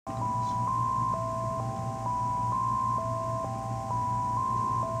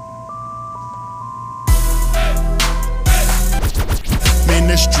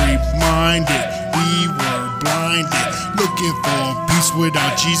minded, we were blinded. Looking for peace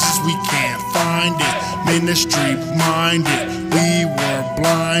without Jesus, we can't find it. Ministry minded, we were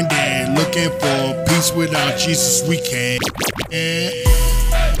blinded. Looking for peace without Jesus, we can't.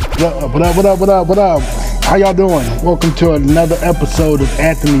 What up? How y'all doing? Welcome to another episode of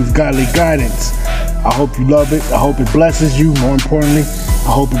Anthony's Godly Guidance. I hope you love it. I hope it blesses you. More importantly,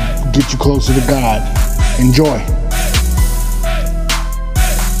 I hope it gets you closer to God. Enjoy.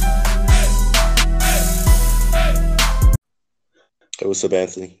 Hey, what's up,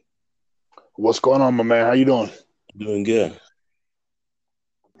 Anthony? What's going on, my man? How you doing? Doing good.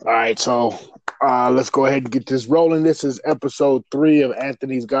 All right, so let's go ahead and get this rolling. This is episode 3 of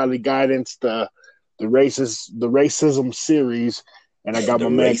Anthony's Godly Guidance, the racism series, and I got my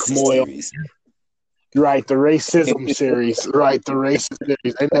man Kamoy. Right, the racism series. Right, the racist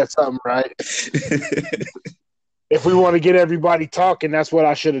series. Ain't that something, right? If we want to get everybody talking, that's what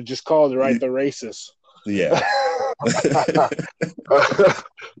I should have just called it, right? The racist. Yeah.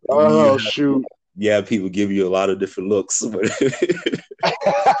 Oh, shoot. Yeah, people give you a lot of different looks.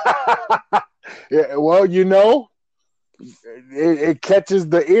 Yeah, well, it catches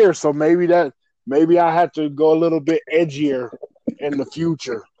the ear, so maybe I have to go a little bit edgier in the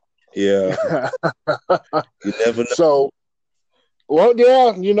future. Yeah. You never know. So, well,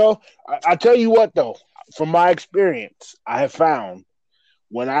 yeah, I tell you what, though, from my experience, I have found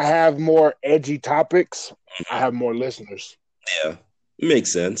when I have more edgy topics, I have more listeners. Yeah, it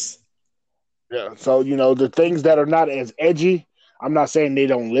makes sense. Yeah, so, the things that are not as edgy, I'm not saying they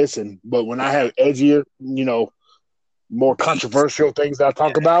don't listen, but when I have edgier, more controversial things that I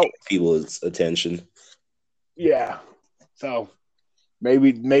talk about, people's attention. Yeah. So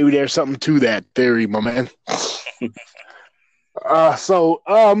maybe there's something to that theory, my man. So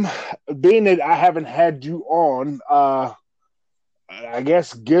being that I haven't had you on, I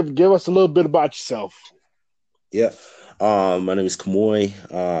guess give us a little bit about yourself. Yeah. My name is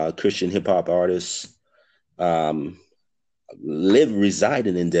Kamoy, Christian hip hop artist.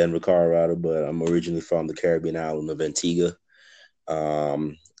 Residing in Denver, Colorado, but I'm originally from the Caribbean island of Antigua.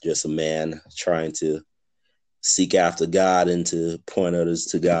 Just a man trying to seek after God and to point others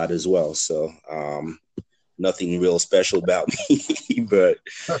to God as well. So nothing real special about me, but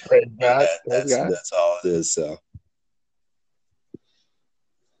that's all it is. So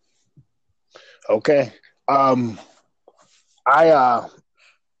okay.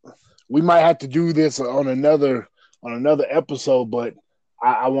 We might have to do this on another episode, but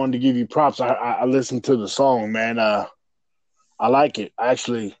I wanted to give you props. I listened to the song, man. I like it,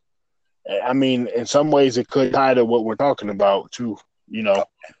 actually. I mean, in some ways, it could tie to what we're talking about, too,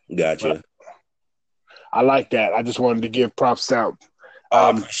 Gotcha. But I like that. I just wanted to give props out.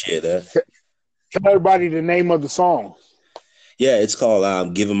 I appreciate that. Tell everybody the name of the song. Yeah, it's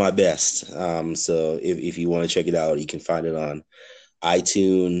called Giving My Best. So if you want to check it out, you can find it on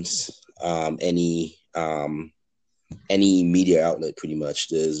iTunes, any media outlet, pretty much.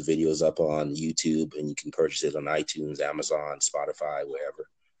 There's videos up on YouTube, and you can purchase it on iTunes, Amazon, Spotify, wherever.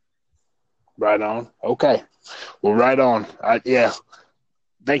 Right on. Okay. Well, right on. Yeah.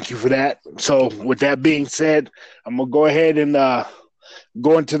 Thank you for that. So, with that being said, I'm gonna go ahead and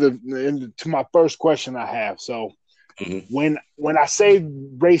go into my first question I have. So, when I say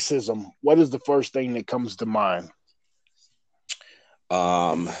racism, what is the first thing that comes to mind?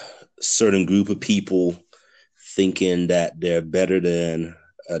 Certain group of people thinking that they're better than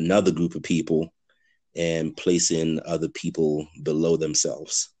another group of people and placing other people below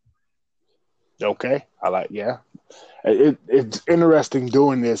themselves. Okay. Yeah. It's interesting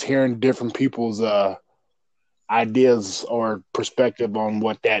doing this, hearing different people's ideas or perspective on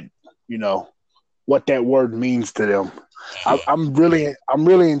what that word means to them. I'm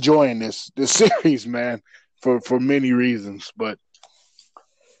really enjoying this series, man, for many reasons. But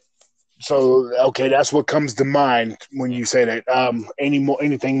so, okay, that's what comes to mind when you say that.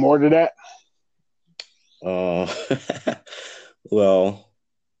 Anything more to that? Well,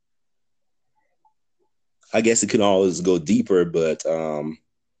 I guess it can always go deeper, but I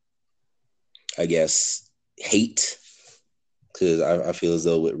guess hate, because I feel as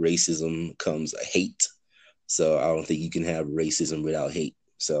though with racism comes a hate. So I don't think you can have racism without hate,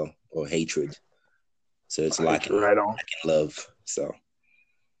 or hatred. So it's lacking love. So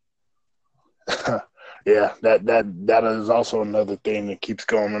yeah, that is also another thing that keeps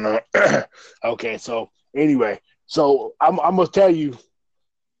going on. Okay, so anyway, I'm gonna tell you,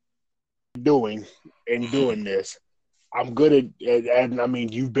 doing this, I'm good at, and I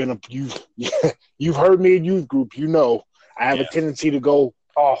mean, you've heard me in youth group. I have a tendency to go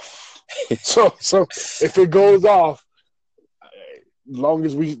off. So if it goes off, long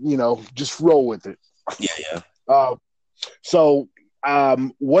as we, just roll with it. Yeah. Uh, so,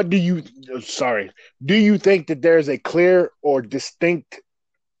 what do you? Sorry, do you think that there's a clear or distinct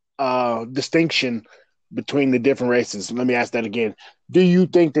distinction between the different races? Let me ask that again. Do you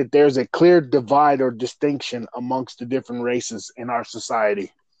think that there's a clear divide or distinction amongst the different races in our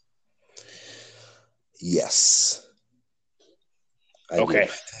society? Yes. Okay.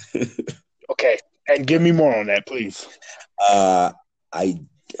 Okay. And give me more on that, please. I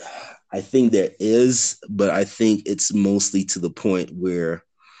think there is, but I think it's mostly to the point where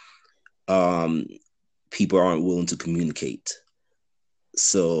people aren't willing to communicate.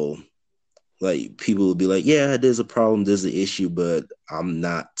 So, like, people will be like, yeah, there's a problem, there's an issue, but I'm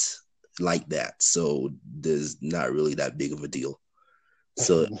not like that. So there's not really that big of a deal.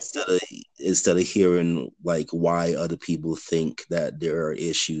 So instead of hearing like why other people think that there are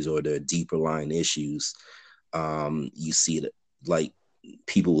issues or there are deeper lying issues, you see it like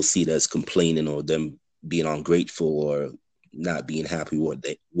people will see it as complaining or them being ungrateful or not being happy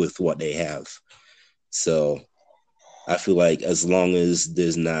with what they have. So I feel like as long as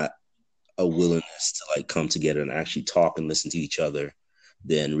there's not a willingness to like come together and actually talk and listen to each other,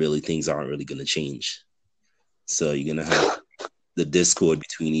 then really things aren't really going to change. So you're going to have the discord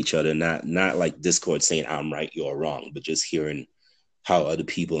between each other, not like discord saying I'm right, you're wrong, but just hearing how other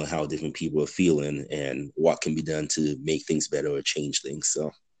people and how different people are feeling and what can be done to make things better or change things.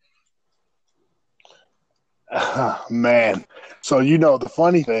 So, man. So, the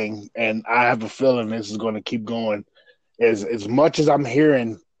funny thing, and I have a feeling this is going to keep going, is as much as I'm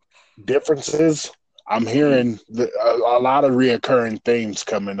hearing differences, I'm hearing a lot of reoccurring themes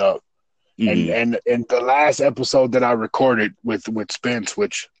coming up. And the last episode that I recorded with Spence,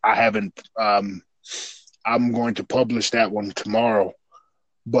 which I haven't, I'm going to publish that one tomorrow.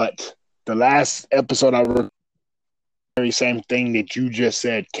 But the last episode I recorded, the very same thing that you just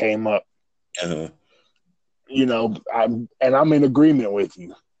said came up. Uh-huh. I'm in agreement with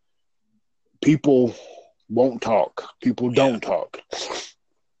you. People won't talk. People don't talk.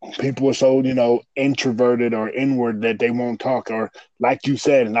 People are so, introverted or inward that they won't talk. Or like you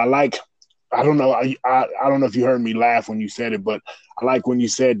said, and I don't know. I don't know if you heard me laugh when you said it, but I like when you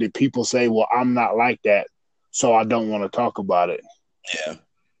said that people say, well, I'm not like that, so I don't want to talk about it. Yeah.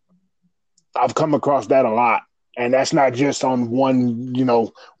 I've come across that a lot. And that's not just on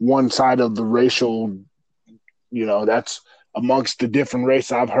one side of the racial, that's amongst the different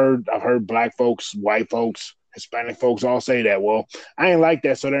races. I've heard black folks, white folks, Hispanic folks all say that. Well, I ain't like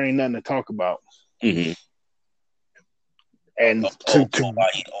that, so there ain't nothing to talk about. Mm-hmm. And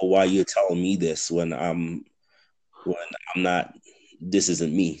why you're telling me this when I'm not, this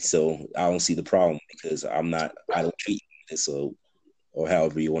isn't me, so I don't see the problem because I don't treat you this, or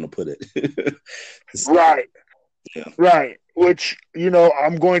however you want to put it. So, right. Yeah. Right. Which,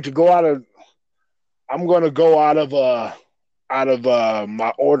 I'm going to go out of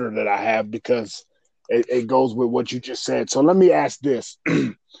my order that I have because it goes with what you just said. So let me ask this.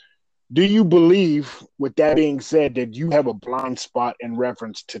 Do you believe, with that being said, that you have a blind spot in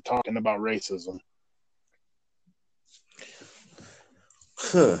reference to talking about racism?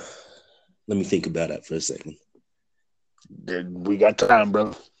 Let me think about that for a second. We got time,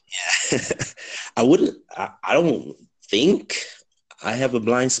 brother. I don't think I have a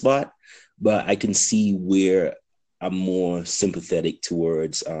blind spot, but I can see where I'm more sympathetic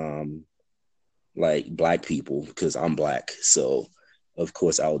towards like black people because I'm black. So of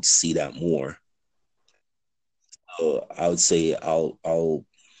course I would see that more. So I would say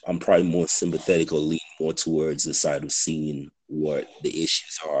I'm probably more sympathetic or lean more towards the side of seeing what the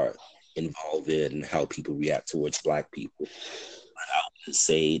issues are involved in and how people react towards black people. I wouldn't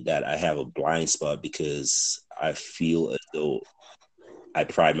say that I have a blind spot because I feel as though I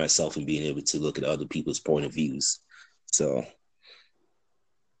pride myself in being able to look at other people's point of views. So,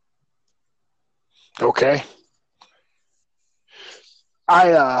 okay.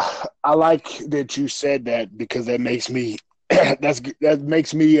 I like that you said that because that makes me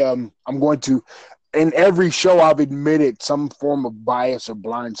I'm going to, in every show I've admitted some form of bias or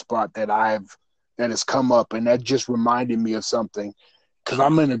blind spot that has come up, and that just reminded me of something because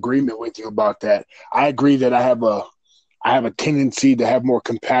I'm in agreement with you about that. I agree that I have a tendency to have more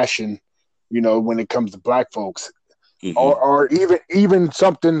compassion, when it comes to black folks, mm-hmm. or even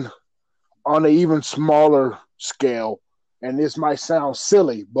something on an even smaller scale. And this might sound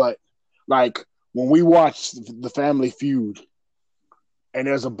silly, but like when we watch the Family Feud and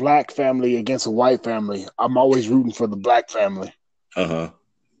there's a black family against a white family, I'm always rooting for the black family. Uh-huh.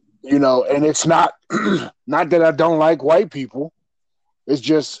 And it's not that I don't like white people. It's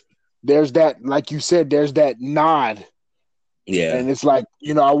just there's that, like you said, there's that nod Yeah. And it's like,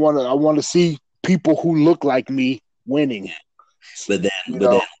 I want to see people who look like me winning. But then, You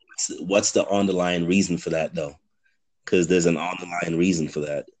but then, know, what's the underlying reason for that though? Because there's an underlying reason for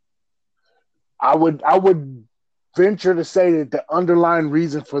that. I would venture to say that the underlying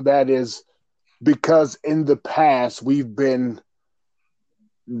reason for that is because in the past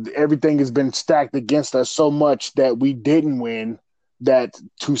everything has been stacked against us so much that we didn't win, that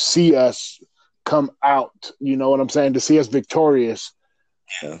to see us come out, you know what I'm saying, to see us victorious,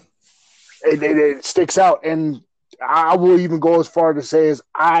 Yeah. it sticks out. And I will even go as far to say as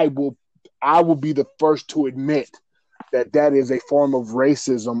I will be the first to admit that that is a form of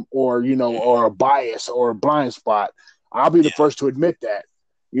racism, or or a bias or a blind spot. I'll be the Yeah. first to admit that.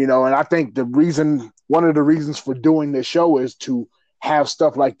 And I think one of the reasons for doing this show is to have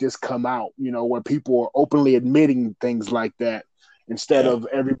stuff like this come out, where people are openly admitting things like that, instead Yeah. of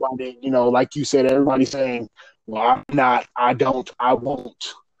everybody, like you said, everybody saying, well, I'm not, I don't, I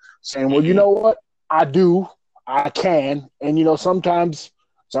won't. Saying, well, you Mhm. know what? I do, I can. And, sometimes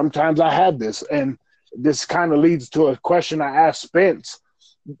I have this. And this kind of leads to a question I asked Spence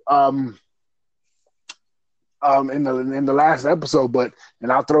um, in the last episode,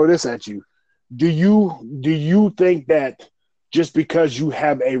 and I'll throw this at you. Do you think that just because you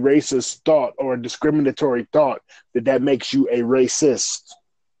have a racist thought or a discriminatory thought, that makes you a racist?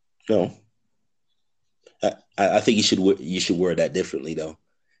 No, I think you should word that differently though,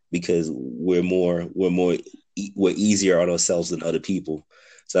 because we're easier on ourselves than other people.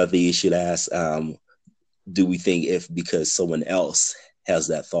 So I think you should ask, do we think if because someone else has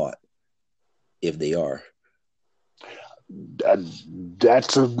that thought, if they are? That,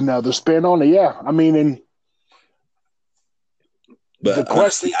 that's another spin on it. Yeah, I mean, and the But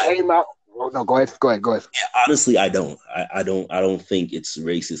question came out. Oh, no, go ahead. honestly, I don't think it's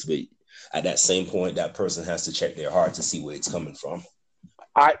racist. But at that same point, that person has to check their heart to see where it's coming from.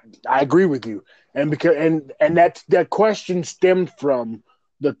 I I agree with you, and because and that question stemmed from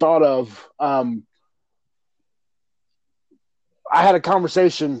the thought of I had a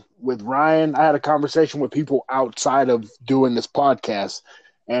conversation with Ryan. I had a conversation with people outside of doing this podcast,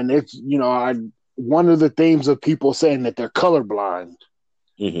 and it's I one of the themes of people saying that they're colorblind.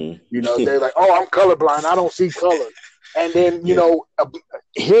 They're like, "Oh, I'm colorblind. I don't see color." And then Yeah,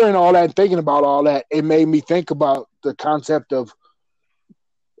 hearing all that and thinking about all that, it made me think about the concept of,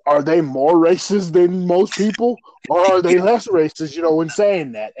 are they more racist than most people, or are they less racist? In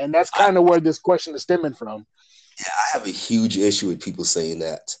saying that, and that's kind of where this question is stemming from. I have a huge issue with people saying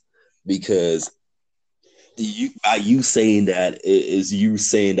that, because by you saying that is you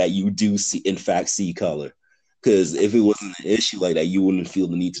saying that you do see, in fact, see color. Because if it wasn't an issue like that, you wouldn't feel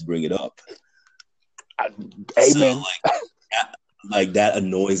the need to bring it up. So Amen. like that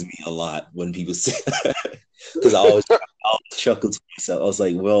annoys me a lot when people say that. Because I always chuckle to myself. I was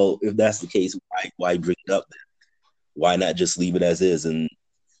like, well, if that's the case, why bring it up then? Why not just leave it as is and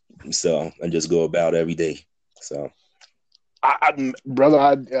just go about every day? So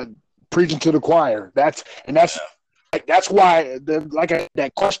Brother, preaching to the choir. That's why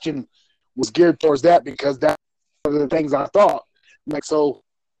that question was geared towards that, because that's one of the things I thought. Like, so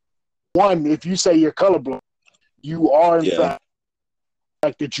one, if you say you're colorblind, you are in fact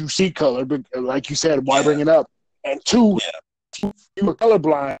that you see color, but like you said, why bring it up? And two, you are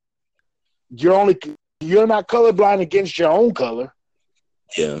colorblind. You're not colorblind against your own color.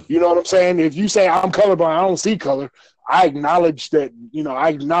 Yeah. You know what I'm saying? If you say I'm colorblind, I don't see color, I acknowledge that, I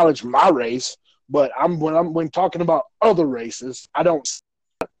acknowledge my race, but when talking about other races, I don't.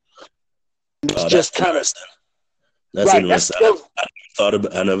 It's just kind of that's right. interesting.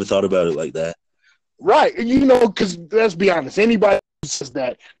 I never thought about it like that. Right. Because let's be honest, anybody who says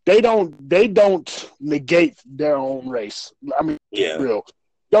that, they don't negate their own race. I mean, real.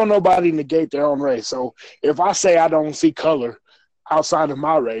 Don't nobody negate their own race. So if I say I don't see color outside of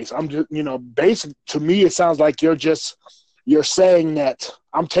my race, I'm just, basic to me, it sounds like you're saying that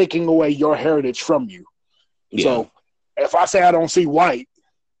I'm taking away your heritage from you. Yeah. So if I say I don't see white,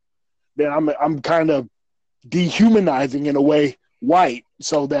 then I'm kind of dehumanizing in a way white,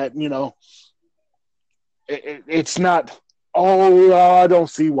 so that it's not, oh, I don't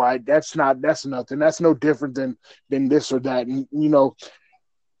see white. That's nothing. That's no different than this or that. And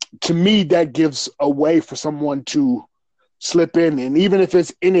to me, that gives a way for someone to slip in, and even if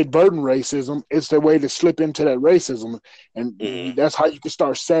it's inadvertent racism, it's their way to slip into that racism, and that's how you can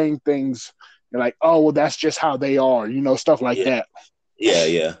start saying things like, oh, well, that's just how they are, stuff like that.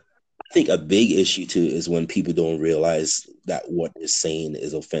 Yeah. I think a big issue too is when people don't realize that what they're saying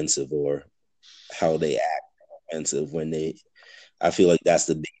is offensive, or how they act offensive when they I feel like that's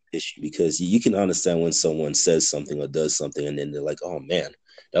the big issue, because you can understand when someone says something or does something and then they're like, oh man,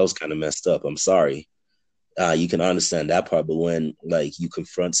 that was kind of messed up. I'm sorry. You can understand that part, but when like you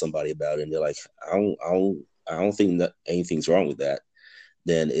confront somebody about it and they're like, I don't think that anything's wrong with that,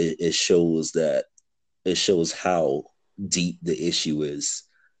 then it shows how deep the issue is.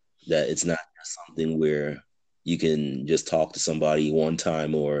 That it's not just something where you can just talk to somebody one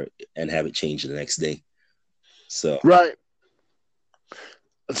time and have it change the next day. So right.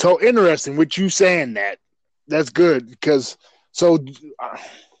 So interesting with you saying that. That's good because so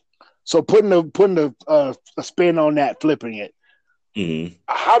putting a spin on that, flipping it. mm-hmm.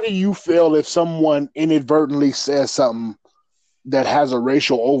 How do you feel if someone inadvertently says something that has a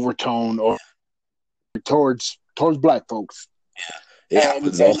racial overtone or towards black folks? Yeah,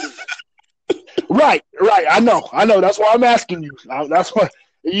 Right. I know. That's why I'm asking you. That's why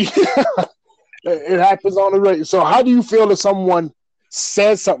it happens on the radio. So how do you feel if someone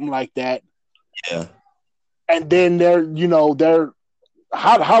says something like that? Yeah. And then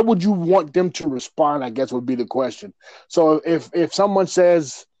how would you want them to respond, I guess would be the question. So if someone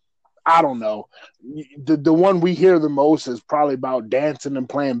says, I don't know, the one we hear the most is probably about dancing and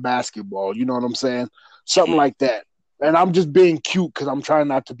playing basketball. You know what I'm saying? Something like that. And I'm just being cute because I'm trying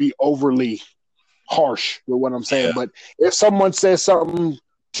not to be overly harsh with what I'm saying. Yeah. But if someone says something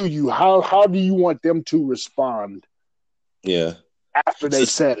to you, how do you want them to respond? Yeah. After they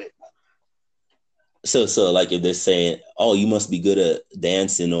said it. So like if they're saying, oh, you must be good at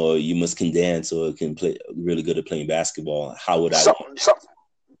dancing, or you can dance, or can play really good at playing basketball, how would I?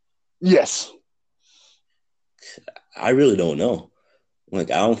 Yes. I really don't know. Like,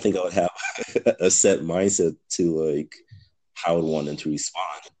 I don't think I would have a set mindset to like how I would want them to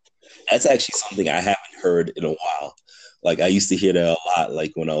respond. That's actually something I haven't heard in a while. Like, I used to hear that a lot,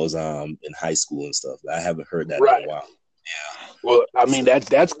 like when I was in high school and stuff. I haven't heard that in a while. Yeah. Well, I mean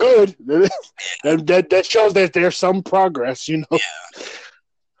that's good. that shows that there's some progress, you know. Yeah.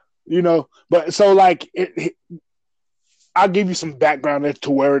 You know, but so like I'll give you some background as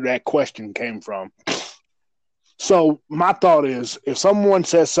to where that question came from. So my thought is, if someone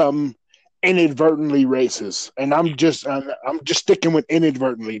says something inadvertently racist, and I'm just sticking with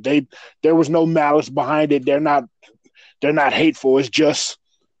inadvertently. There was no malice behind it. They're not hateful. It's just,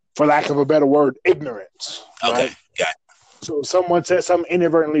 for lack of a better word, ignorance. Okay. Right? Got it. So someone says something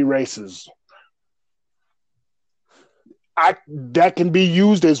inadvertently racist. That can be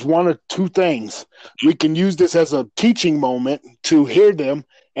used as one of two things. We can use this as a teaching moment to hear them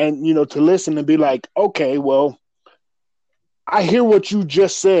and, to listen and be like, okay, well, I hear what you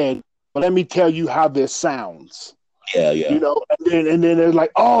just said, but let me tell you how this sounds. Yeah. And then they're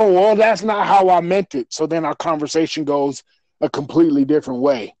like, oh, well, that's not how I meant it. So then our conversation goes a completely different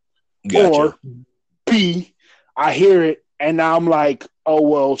way. Gotcha. Or B, I hear it, and now I'm like, oh,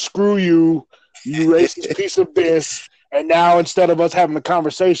 well, screw you. You racist piece of this. And now instead of us having a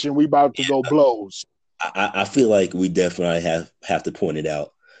conversation, we about to go blows. I feel like we definitely have to point it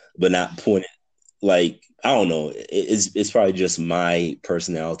out, but not point it like, I don't know. It's probably just my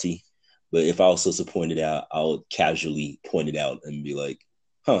personality. But if I was supposed to point it out, I would casually point it out and be like,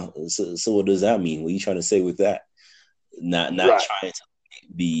 huh, so what does that mean? What are you trying to say with that? Not right. Trying to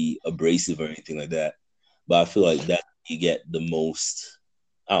be abrasive or anything like that. But I feel like that you get the most,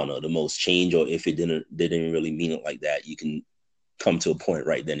 I don't know, the most change, or if they didn't really mean it like that, you can come to a point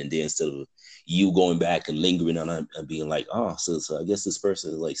right then and there instead of you going back and lingering on it and being like, oh, so I guess this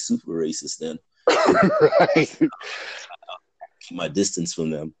person is like super racist then. Right. Keep my distance from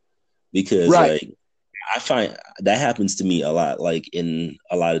them. Because right. like I find that happens to me a lot, like in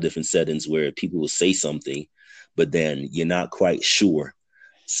a lot of different settings where people will say something, but then you're not quite sure.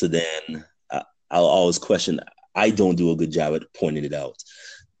 So then I'll always question. I don't do a good job at pointing it out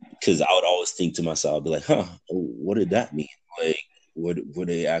because I would always think to myself, I'd be like, huh, what did that mean? Like, were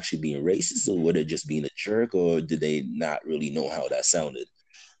they actually being racist, or were they just being a jerk, or did they not really know how that sounded?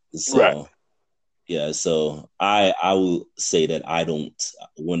 So, right. Yeah, so I will say that I don't,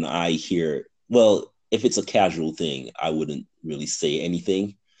 when I hear, well, if it's a casual thing, I wouldn't really say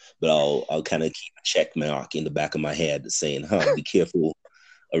anything, but I'll kind of keep a check mark in the back of my head saying, be careful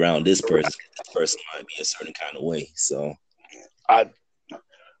around this person. This person might be a certain kind of way. So I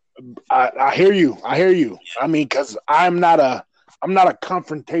hear you. Yeah. I mean, because I'm not a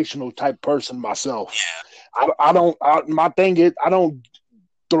confrontational type person myself. Yeah. My thing is, I don't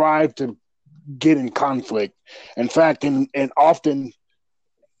thrive to get in conflict. In fact, and often,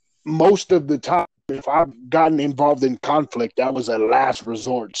 most of the time, if I've gotten involved in conflict, that was a last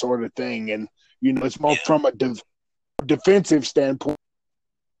resort sort of thing. And, it's more from a defensive standpoint.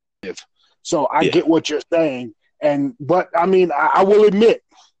 So I get what you're saying. But I mean, I will admit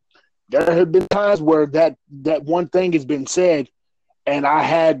there have been times where that one thing has been said, and I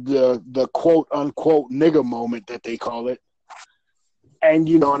had the quote unquote nigga moment that they call it, and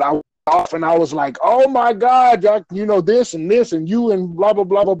and I was like, oh my God, this and this and you and blah blah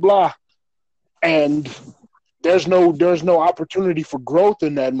blah blah blah, and there's no opportunity for growth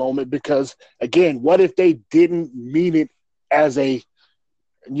in that moment because again, what if they didn't mean it as a,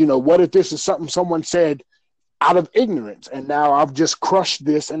 what if this is something someone said out of ignorance, and now I've just crushed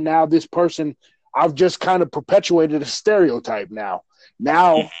this, and now this person, I've just kind of perpetuated a stereotype now.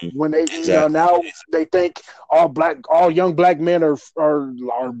 Now, when they, Exactly. now they think all young black men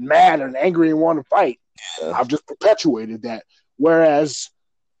are mad and angry and want to fight. Yeah. I've just perpetuated that. Whereas,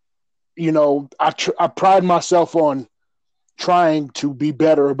 I pride myself on trying to be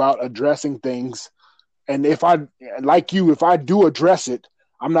better about addressing things. And if I do address it,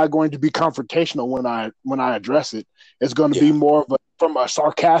 I'm not going to be confrontational when I address it. It's going to be more of from a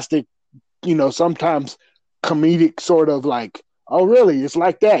sarcastic, sometimes comedic sort of like, oh really? It's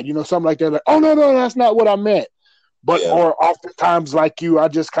like that, something like that. Like, oh no, that's not what I meant. But or oftentimes like I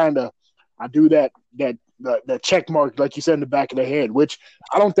just kind of I do that check mark like you said in the back of the head, which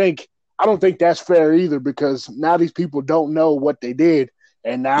I don't think that's fair either because now these people don't know what they did,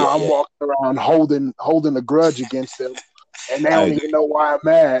 and now I'm walking around holding a grudge against them. And they don't even know why I'm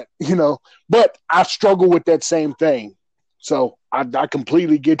mad, But I struggle with that same thing. So I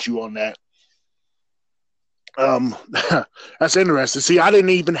completely get you on that. That's interesting. See, I didn't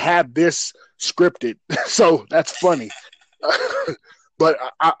even have this scripted. So that's funny. But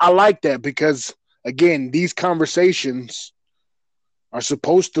I like that because, again, these conversations are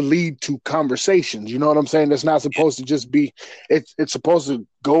supposed to lead to conversations. You know what I'm saying? That's not supposed to just be – it's supposed to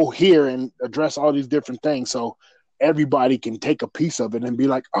go here and address all these different things. So – everybody can take a piece of it and be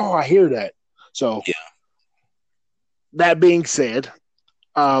like, oh, I hear that. So that being said,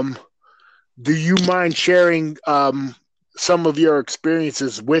 do you mind sharing some of your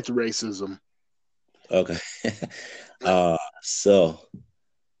experiences with racism? Okay. So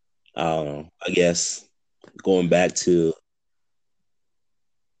I guess going back to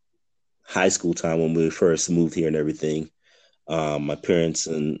high school time when we first moved here and everything, my parents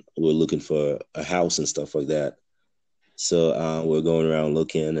were looking for a house and stuff like that. So we're going around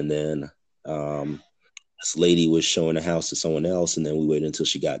looking, and then this lady was showing the house to someone else, and then we waited until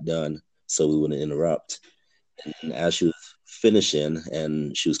she got done so we wouldn't interrupt. And as she was finishing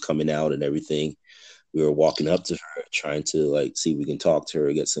and she was coming out and everything, we were walking up to her trying to see if we can talk to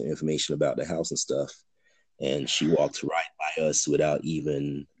her, get some information about the house and stuff. And she walked right by us without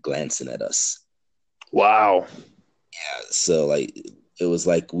even glancing at us. Wow. Yeah, so it was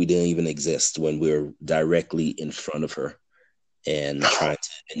like we didn't even exist when we were directly in front of her and trying to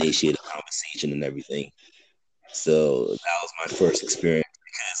initiate a conversation and everything. So that was my first experience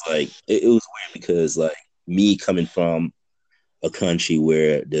because it was weird because me coming from a country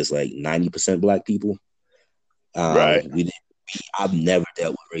where there's 90% black people, right? I've never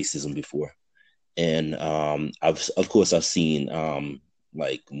dealt with racism before, and I've seen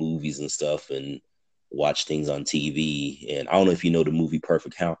movies and stuff and watch things on TV, and I don't know if you know the movie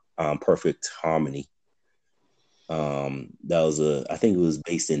Perfect Harmony. That was I think it was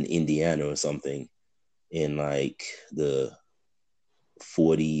based in Indiana or something in the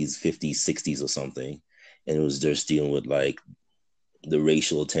 40s, 50s, 60s or something, and it was just dealing with the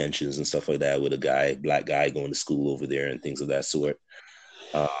racial tensions and stuff like that with a black guy going to school over there and things of that sort.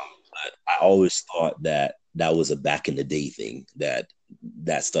 But I always thought that was a back in the day thing, that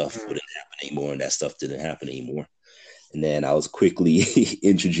stuff wouldn't happen anymore, and that stuff didn't happen anymore. And then I was quickly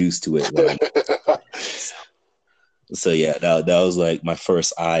introduced to it. So yeah, that was my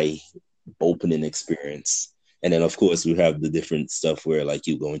first eye-opening experience. And then of course we have the different stuff where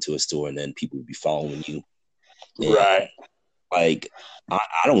you go into a store and then people will be following you. And, right. I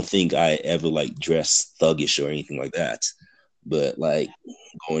don't think I ever dress thuggish or anything like that. But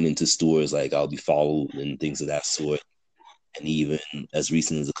going into stores, I'll be followed and things of that sort. And even as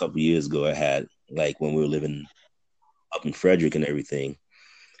recent as a couple of years ago, I had when we were living up in Frederick and everything,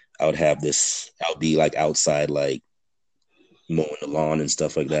 I would be outside mowing the lawn and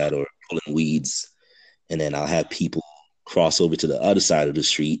stuff like that, or pulling weeds, and then I'll have people cross over to the other side of the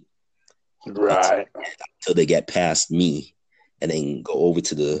street, right, until they get past me, and then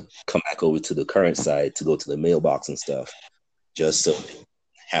come back over to the current side to go to the mailbox and stuff, just so they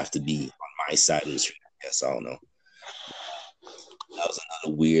have to be on my side of the street. I guess, I don't know. That was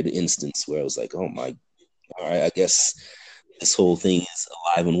another weird instance where I was like, oh my, all right, I guess this whole thing is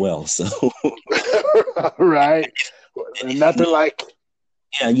alive and well. So right, nothing like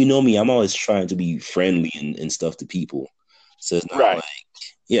Yeah, you know me. I'm always trying to be friendly and stuff to people. So it's not Right. like,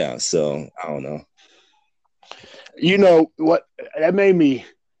 yeah. So I don't know. You know what? That made me.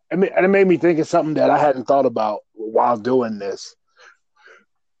 That made me think of something that I hadn't thought about while doing this.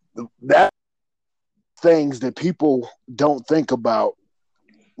 That things that people don't think about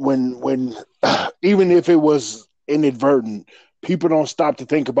when even if it was inadvertent, people don't stop to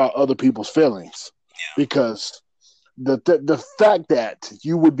think about other people's feelings because the fact that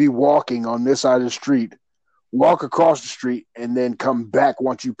you would be walking on this side of the street, walk across the street, and then come back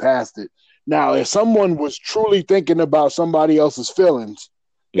once you passed it. Now, if someone was truly thinking about somebody else's feelings,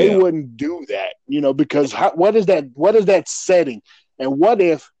 they Yeah, wouldn't do that, because what is that? What is that setting? And what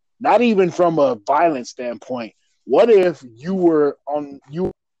if, not even from a violent standpoint, what if you were on you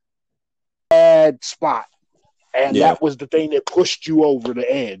bad spot and yeah, that was the thing that pushed you over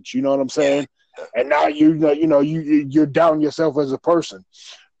the edge? You know what I'm saying? And now you're down yourself as a person.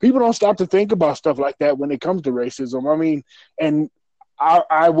 People don't stop to think about stuff like that when it comes to racism. I mean, and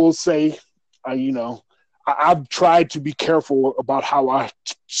I will say, I've tried to be careful about how I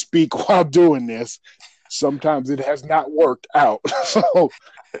speak while doing this. Sometimes it has not worked out. So,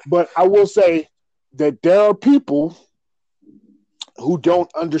 but I will say that there are people who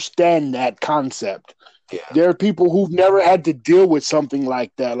don't understand that concept. yeah, There are people who've never had to deal with something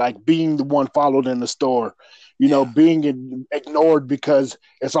like that, like being the one followed in the store, being ignored because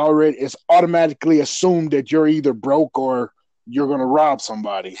it's automatically assumed that you're either broke or you're going to rob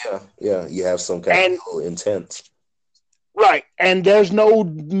somebody. yeah. You have some kind of intent. Right. And there's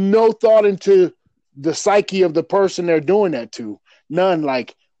no thought into the psyche of the person they're doing that to. None.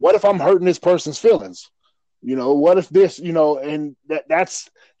 Like, what if I'm hurting this person's feelings? What if this, and that's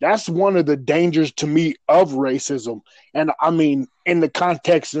one of the dangers to me of racism. And I mean, in the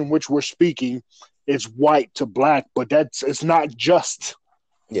context in which we're speaking, it's white to black, but it's not just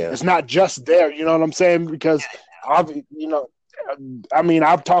there. You know what I'm saying? Because I've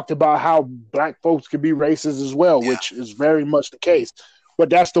talked about how black folks can be racist as well, which is very much the case. But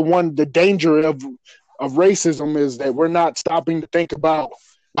that's the danger of racism is that we're not stopping to think about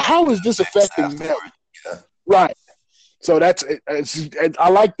how is this affecting them. Right. So I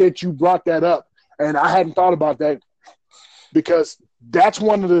like that you brought that up, and I hadn't thought about that because that's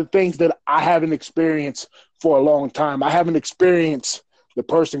one of the things that I haven't experienced for a long time. I haven't experienced the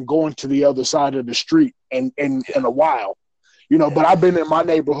person going to the other side of the street in a while, but I've been in my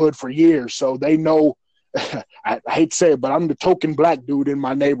neighborhood for years, so they know. I hate to say it, but I'm the token black dude in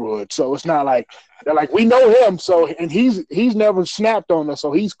my neighborhood, so it's not like they're like, we know him, so, and he's never snapped on us,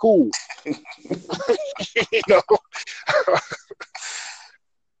 so he's cool.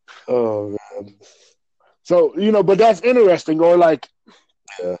 Oh man. So, but that's interesting. Or like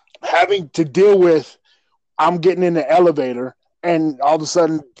having to deal with, I'm getting in the elevator and all of a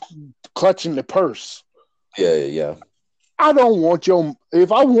sudden clutching the purse. Yeah. I don't want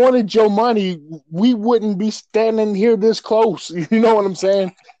if I wanted your money, we wouldn't be standing here this close. You know what I'm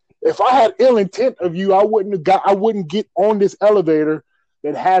saying? If I had ill intent of you, I wouldn't get on this elevator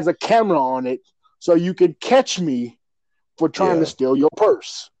that has a camera on it so you could catch me for trying to steal your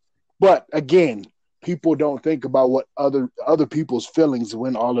purse. But again, people don't think about what other people's feelings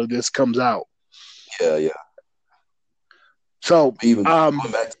when all of this comes out. Yeah. So even going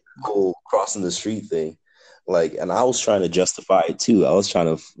back to the whole crossing the street thing, like, and I was trying to justify it too. I was trying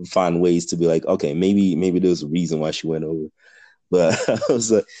to find ways to be like, okay, maybe there's a reason why she went over, but I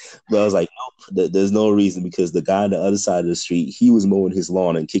was like, nope, there's no reason because the guy on the other side of the street, he was mowing his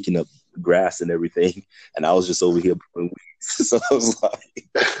lawn and kicking up grass and everything, and I was just over here blowing weeds. So I was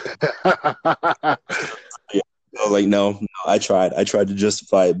like, no, I tried to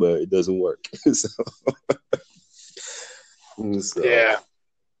justify it, but it doesn't work. So. Yeah.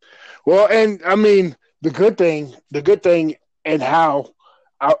 Well, and I mean, the good thing, and how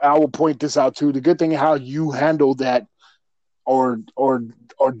I will point this out too. The good thing how you handled that, or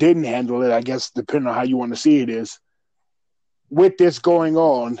didn't handle it, I guess, depending on how you want to see it, is with this going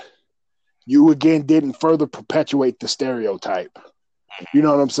on, you again didn't further perpetuate the stereotype. You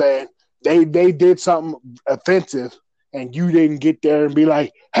know what I'm saying? They did something offensive, and you didn't get there and be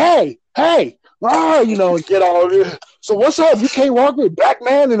like, hey, and get all of this. So what's up? You can't walk with black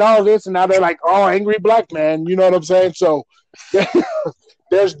man and all this, and now they're like, oh, angry black man. You know what I'm saying? So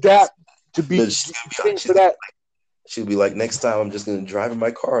there's that to be for that. She'll be like, next time I'm just going to drive in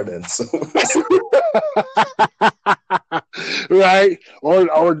my car then. So. Right?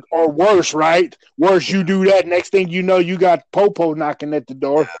 Or worse, right? Worse, you do that. Next thing you know, you got Popo knocking at the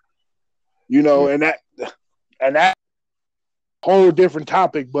door. And that whole different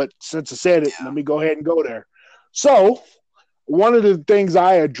topic. But since I said it, let me go ahead and go there. So one of the things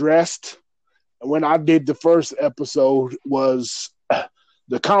I addressed when I did the first episode was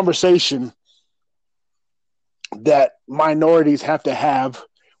the conversation that minorities have to have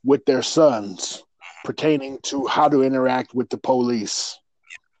with their sons pertaining to how to interact with the police.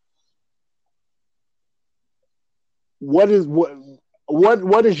 What is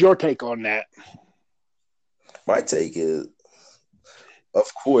your take on that? My take is,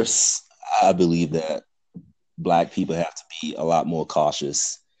 of course, I believe that Black people have to be a lot more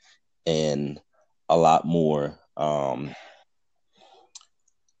cautious and a lot more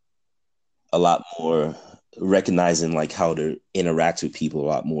recognizing like how to interact with people a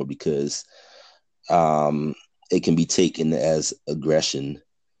lot more, because it can be taken as aggression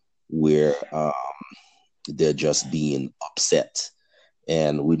where they're just being upset.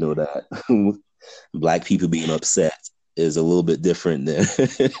 And we know that Black people being upset is a little bit different than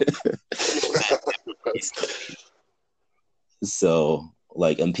so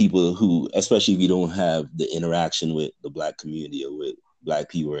like, and people who, especially if you don't have the interaction with the Black community or with Black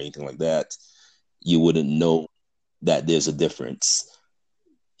people or anything like that, you wouldn't know that there's a difference.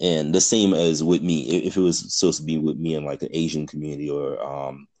 And the same as with me, if it was supposed to be with me in like the Asian community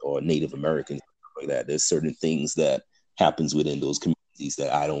or Native American, like that, there's certain things that happens within those communities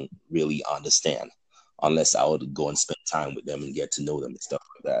that I don't really understand unless I would go and spend time with them and get to know them and stuff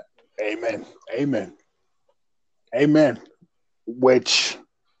like that. Amen. Which,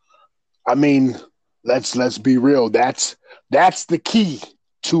 I mean, let's be real. That's the key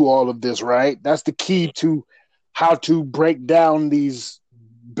to all of this, right? That's the key to how to break down these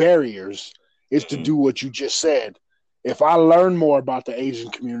barriers, is to do what you just said. If I learn more about the Asian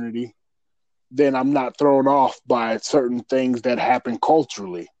community, then I'm not thrown off by certain things that happen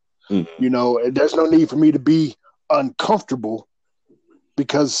culturally. You know, there's no need for me to be uncomfortable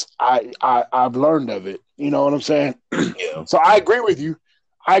because I've learned of it. You know what I'm saying? Yeah. So I agree with you.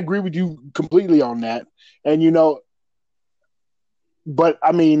 I agree with you completely on that. And, you know, but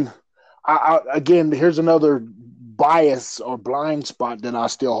I mean, I again, here's another bias or blind spot that I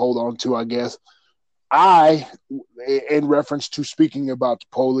still hold on to, I guess. In reference to speaking about the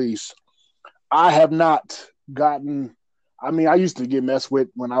police, I have not gotten, I mean, I used to get messed with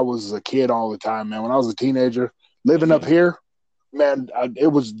when I was a kid all the time, man. When I was a teenager, living up here, man, it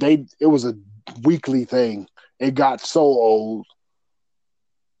was a weekly thing. It got so old.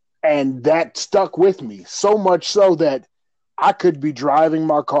 And that stuck with me, so much so that I could be driving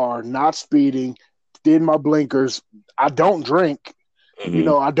my car, not speeding, did my blinkers. I don't drink, you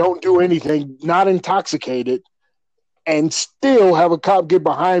know, I don't do anything, not intoxicated, and still have a cop get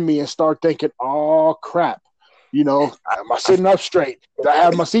behind me and start thinking, oh, crap. You know, am I sitting up straight? Do I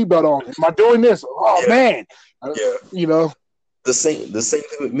have my seatbelt on? Am I doing this? Oh, man. You know. The same thing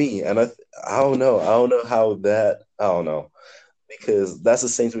with me. And I don't know. I don't know. Because that's the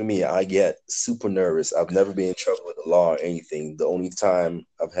same thing with me. I get super nervous. I've never been in trouble with the law or anything. The only time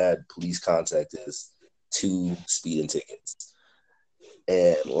I've had police contact is 2 speeding tickets.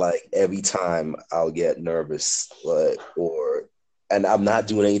 And like every time I'll get nervous, and I'm not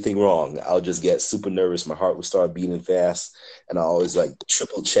doing anything wrong. I'll just get super nervous. My heart will start beating fast, and I always like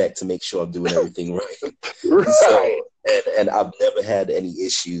triple check to make sure I'm doing everything right. So, and I've never had any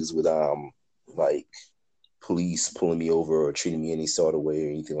issues with like police pulling me over or treating me any sort of way or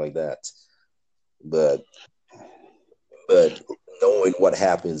anything like that. But knowing what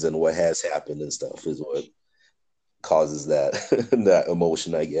happens and what has happened and stuff is what causes that that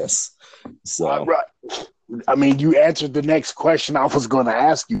emotion, I guess. So right. I mean, you answered the next question I was going to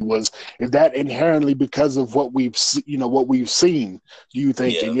ask you, was, is that inherently because of what we've seen? Do you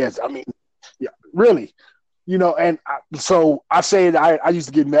think? Yeah. And yes, I mean, yeah, really, you know. And so I said I used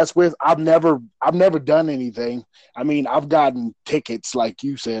to get messed with. I've never done anything. I mean, I've gotten tickets, like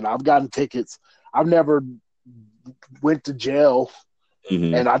you said. I've gotten tickets. I've never went to jail,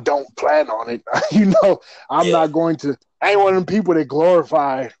 and I don't plan on it. You know, I'm not going to. I ain't one of them people that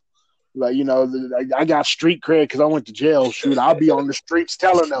glorify. Like, you know, I got street cred because I went to jail. Shoot, I'll be on the streets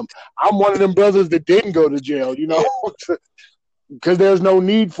telling them I'm one of them brothers that didn't go to jail, you know, because there's no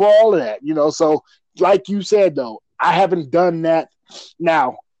need for all of that, you know. So, like you said, though, I haven't done that.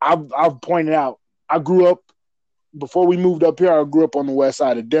 Now, I've pointed out, I grew up, before we moved up here, I grew up on the west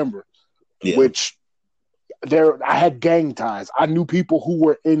side of Denver, which I had gang ties. I knew people who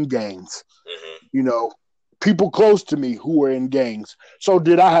were in gangs, you know. People close to me who were in gangs. So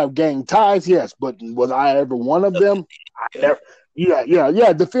did I have gang ties? Yes. But was I ever one of them? I never. Yeah.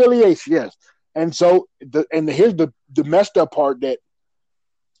 The affiliation, yes. And so here's the messed up part that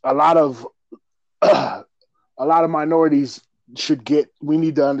a lot of minorities should get. We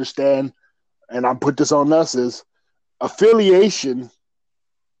need to understand, and I put this on us, is affiliation,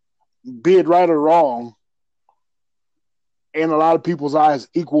 be it right or wrong, in a lot of people's eyes,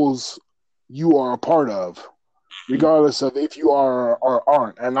 equals you are a part of, regardless of if you are or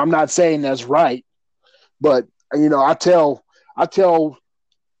aren't. And I'm not saying that's right, but I tell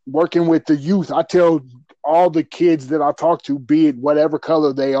working with the youth, I tell all the kids that I talk to, be it whatever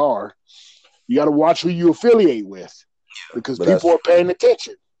color they are, you got to watch who you affiliate with, because people are paying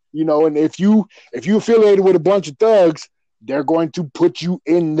attention. And if you affiliated with a bunch of thugs, they're going to put you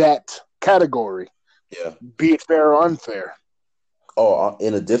in that category. Yeah. Be it fair or unfair. Oh,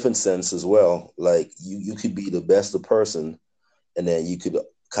 in a different sense as well. Like you could be the best of person, and then you could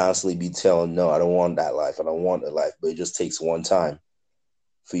constantly be telling, no, I don't want that life. I don't want that life. But it just takes one time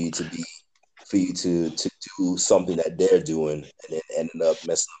for you to do something that they're doing, and then ending up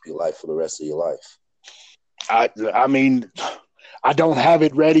messing up your life for the rest of your life. I mean, I don't have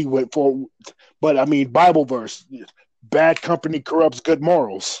it ready but I mean, Bible verse, bad company corrupts good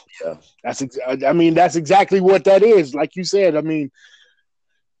morals. Yeah. That's exactly what that is. Like you said, I mean,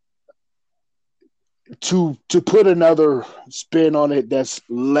 to put another spin on it that's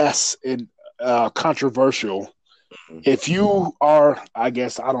less controversial, if you are, I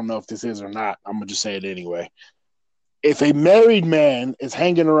guess, I don't know if this is or not, I'm going to just say it anyway. If a married man is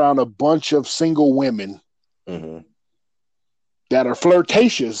hanging around a bunch of single women that are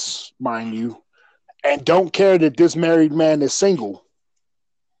flirtatious, mind you, and don't care that this married man is single,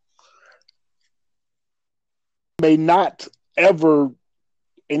 may not ever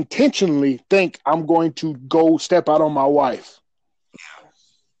intentionally think, I'm going to go step out on my wife.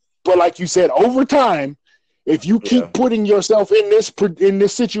 But like you said, over time, if you keep putting yourself in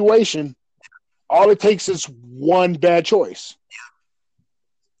this situation, all it takes is one bad choice.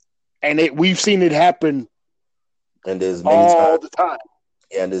 And we've seen it happen all the time.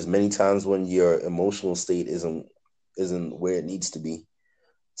 Yeah, and there's many times when your emotional state isn't where it needs to be.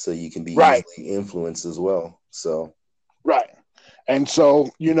 So you can be easily influenced as well. So right. And so,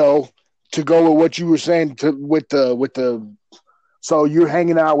 to go with what you were saying so you're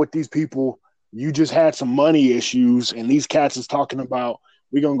hanging out with these people, you just had some money issues, and these cats is talking about,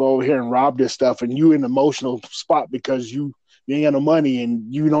 we're going to go over here and rob this stuff, and you in an emotional spot because you ain't got no money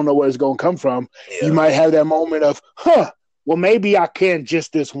and you don't know where it's going to come from. Yeah. You might have that moment of, well, maybe I can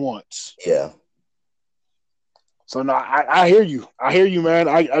just this once. Yeah. So no, I hear you. I hear you, man.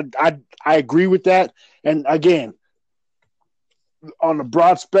 I agree with that. And again, on the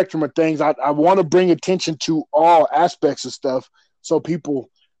broad spectrum of things, I want to bring attention to all aspects of stuff. So people,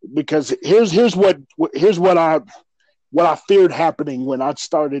 because here's what I feared happening when I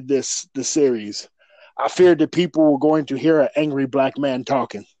started the series. I feared that people were going to hear an angry black man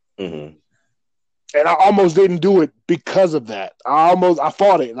talking. Mm-hmm. And I almost didn't do it because of that. I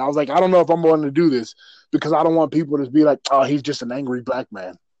fought it, and I was like, I don't know if I'm going to do this, because I don't want people to be like, oh, he's just an angry black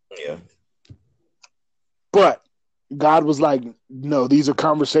man. Yeah. But God was like, no, these are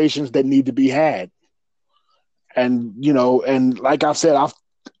conversations that need to be had. And, and like I said,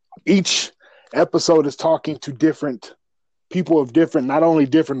 each episode is talking to different people of different, not only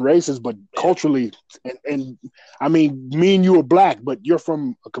different races, but culturally. And I mean, me and you are black, but you're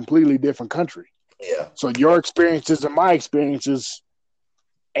from a completely different country. Yeah. So your experiences and my experiences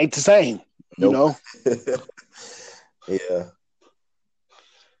ain't the same, nope. Yeah.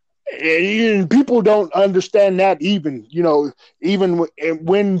 And people don't understand that even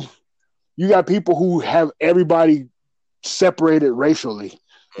when you got people who have everybody separated racially.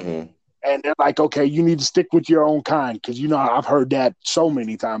 Mm-hmm. And they're like, okay, you need to stick with your own kind, because I've heard that so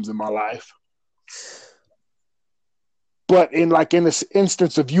many times in my life. But in this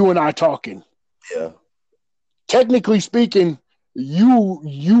instance of you and I talking, technically speaking,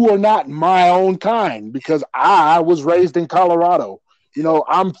 you are not my own kind, because I was raised in Colorado.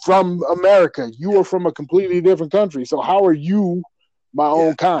 I'm from America. You are from a completely different country. So how are you my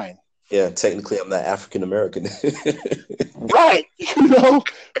own kind? Yeah, technically I'm not African American. Right.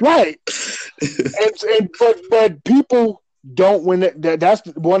 Right. But people don't, that's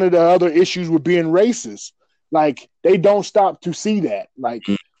one of the other issues with being racist. Like, they don't stop to see that. Like,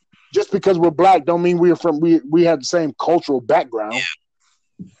 just because we're black don't mean we have the same cultural background.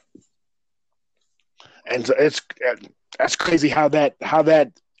 Yeah. And so that's crazy how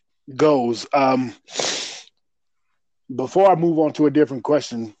that goes. Before I move on to a different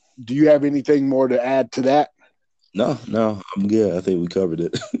question, do you have anything more to add to that? No, I'm good. I think we covered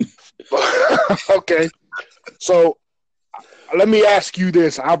it. Okay. So let me ask you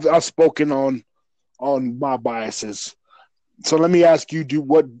this. I've spoken on my biases. So let me ask you,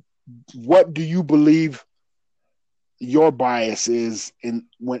 what do you believe your bias is in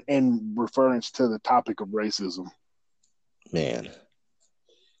reference to the topic of racism? Man,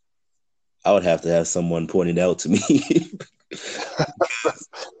 I would have to have someone point it out to me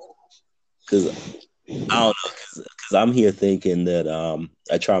because I don't know. Because I'm here thinking that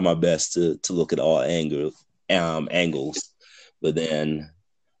I try my best to look at all angles, but then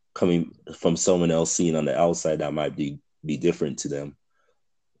coming from someone else seeing on the outside, that might be different to them.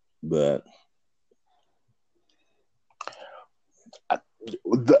 But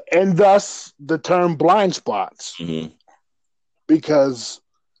and thus the term blind spots, because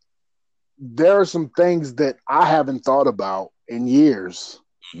there are some things that I haven't thought about in years,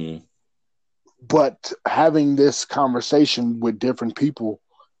 but having this conversation with different people,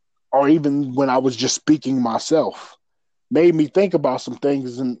 or even when I was just speaking myself, made me think about some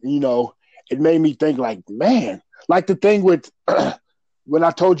things. And, it made me think like, man, like the thing with when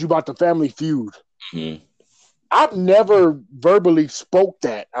I told you about the Family Feud, I've never verbally spoke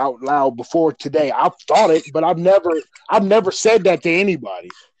that out loud before today. I've thought it, but I've never said that to anybody.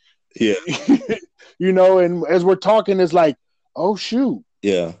 Yeah. And as we're talking, it's like, oh shoot.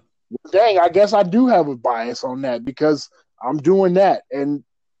 Yeah. Dang, I guess I do have a bias on that because I'm doing that. And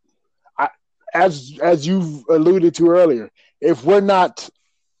as you alluded to earlier, if we're not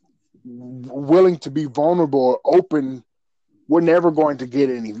willing to be vulnerable or open, we're never going to get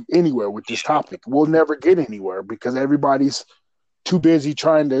anywhere with this topic. We'll never get anywhere because everybody's too busy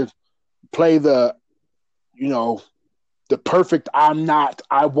trying to play the perfect I'm not,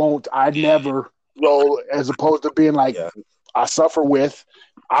 I won't, I never role, as opposed to being like, I suffer with,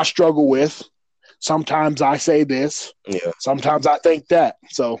 I struggle with. Sometimes I say this. Yeah. Sometimes I think that.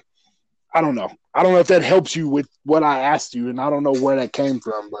 So I don't know. I don't know if that helps you with what I asked you, and I don't know where that came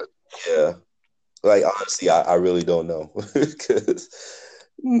from, but yeah. Like, honestly, I really don't know because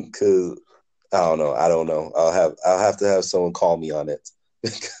I don't know. I'll have to have someone call me on it.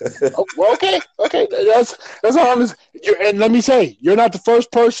 Okay. That's honest. And let me say, you're not the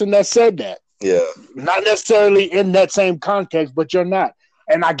first person that said that. Yeah. Not necessarily in that same context, but you're not.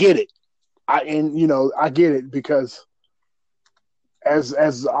 And I get it. I get it because as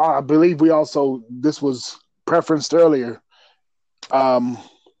I believe this was preferenced earlier,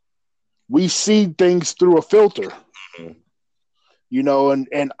 we see things through a filter, and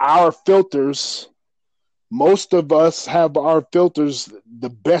our filters, most of us have our filters, the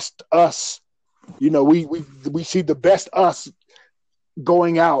best us, we see the best us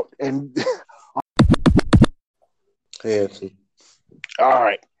going out and. Yeah. All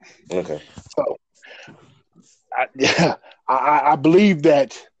right. Okay. So I believe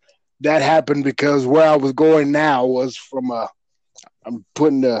that happened because where I was going now was from I'm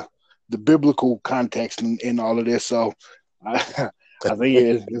putting the biblical context in all of this. So I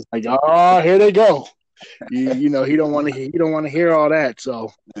think it's like, oh, here they go. He don't want to hear all that.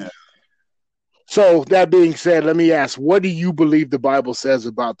 So, So that being said, let me ask, what do you believe the Bible says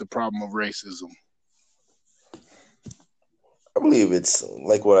about the problem of racism? I believe it's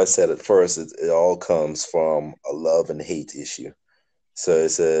like what I said at first. It all comes from a love and hate issue. So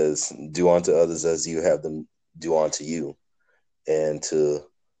it says, do unto others as you have them do unto you, and to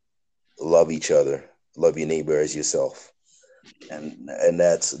love each other, love your neighbor as yourself. And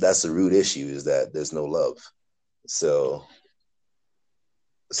that's the root issue, is that there's no love. So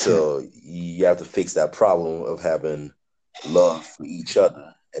you have to fix that problem of having love for each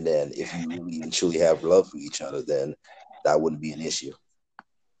other. And then if you really and truly have love for each other, then that wouldn't be an issue.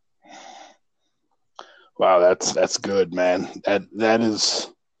 Wow, that's good, man. That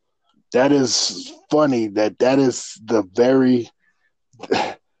is funny. That is the very,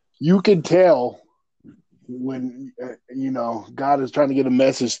 you can tell when God is trying to get a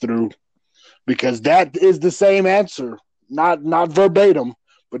message through, because that is the same answer, not verbatim,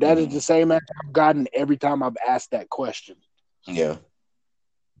 but that is the same answer I've gotten every time I've asked that question. Yeah.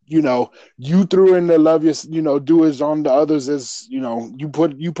 You threw in the love your, do as on the others as, you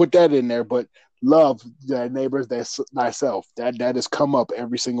put that in there, but love thy neighbors thyself. That has come up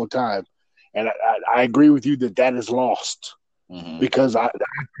every single time. And I agree with you that is lost, because I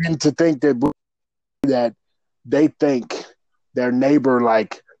tend to think that they think their neighbor,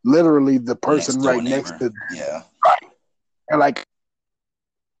 like literally the person right next to them. Yeah. Right. And like,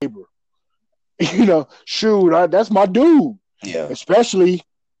 neighbor, shoot, that's my dude. Yeah. Especially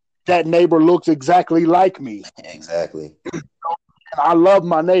that neighbor looks exactly like me. Exactly. I love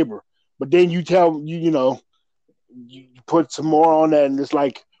my neighbor, but then you you put some more on that, and it's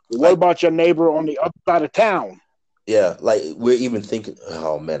like, what about your neighbor on the other side of town? Yeah, like we're even thinking,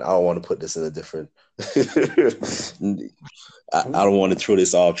 oh man, I don't want to put this in a different. I don't want to throw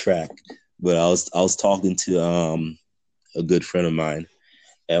this off track, but I was talking to a good friend of mine,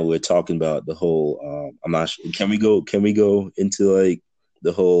 and we're talking about the whole. I'm not sure. Can we go? Can we go into like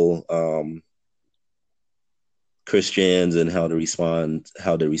the whole Christians and how they respond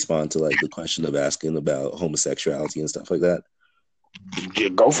to like the question of asking about homosexuality and stuff like that? Yeah,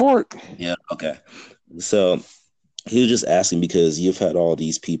 go for it. Yeah. Okay. So he was just asking because you've had all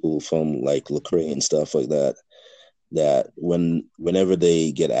these people from like Lecrae and stuff like that. That whenever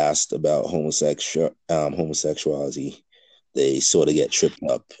they get asked about homosexuality, they sort of get tripped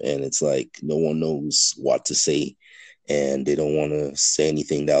up, and it's like no one knows what to say, and they don't want to say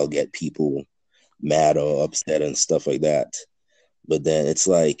anything that'll get people mad or upset and stuff like that. But then it's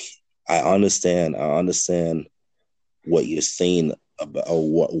like I understand what you're saying about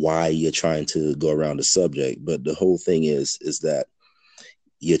why you're trying to go around the subject, but the whole thing is that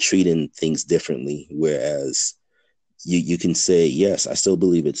you're treating things differently, whereas you can say, yes, I still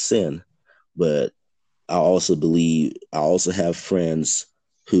believe it's sin, but I also have friends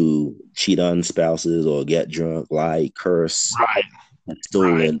who cheat on spouses or get drunk, lie, curse, Right. and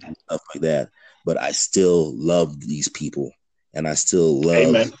stolen and stuff like that. But I still love these people, and I still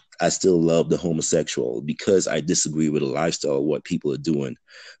love the homosexual. Because I disagree with the lifestyle of what people are doing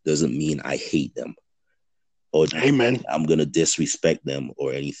doesn't mean I hate them or Amen. I'm gonna disrespect them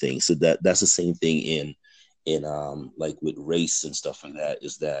or anything. So that's the same thing in like with race and stuff like that,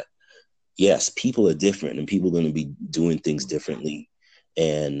 is that yes, people are different and people are going to be doing things differently,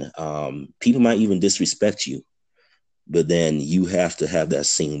 and people might even disrespect you, but then you have to have that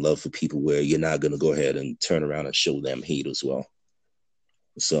same love for people where you're not going to go ahead and turn around and show them hate as well.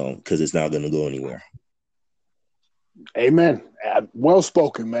 So because it's not going to go anywhere. Amen. Well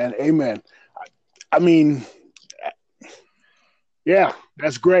spoken, man. Amen. I mean, yeah,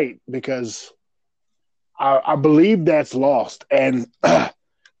 that's great, because I believe that's lost. And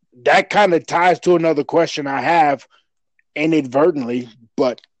that kind of ties to another question I have inadvertently,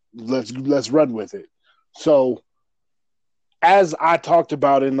 but let's run with it. So, as I talked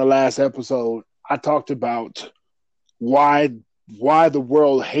about in the last episode, I talked about why the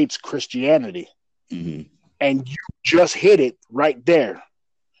world hates Christianity. Mm-hmm. And you just hit it right there,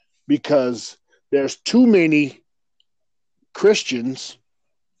 because there's too many Christians,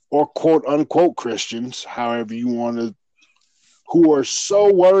 or quote unquote Christians, however you want to, who are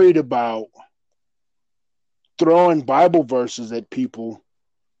so worried about throwing Bible verses at people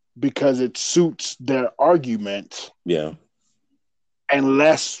because it suits their argument. Yeah. And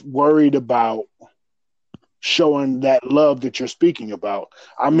less worried about showing that love that you're speaking about.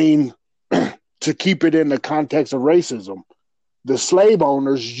 I mean, to keep it in the context of racism, the slave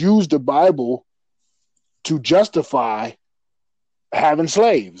owners used the Bible to justify having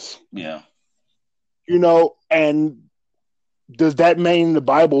slaves. Yeah. You know, and does that mean the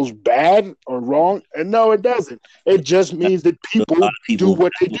Bible's bad or wrong? And no, it doesn't. It just means that people do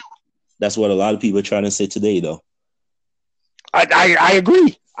what they do. That's what a lot of people are trying to say today, though. I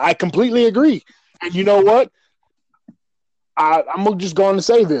agree. I completely agree. And you know what? I'm just going to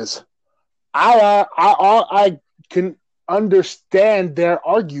say this. I can understand their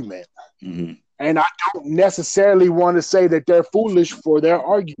argument. Mm-hmm. And I don't necessarily want to say that they're foolish for their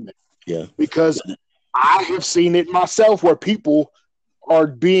argument. Yeah. Because I have seen it myself where people are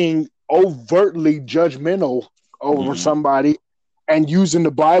being overtly judgmental over somebody and using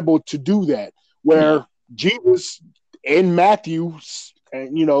the Bible to do that. Where Jesus in Matthew,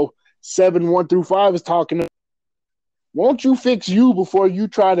 7:1-5 is talking, won't you fix you before you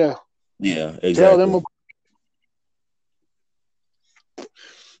try to tell them about.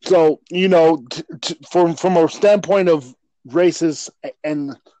 So, from a standpoint of races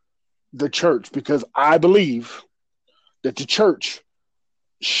and the church, because I believe that the church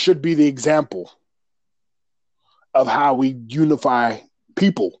should be the example of how we unify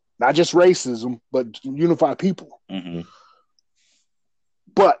people, not just racism, but unify people. Mm-hmm.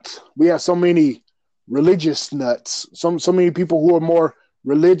 But we have so many religious nuts, so many people who are more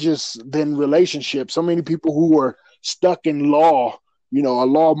religious than relationships, so many people who are stuck in law, a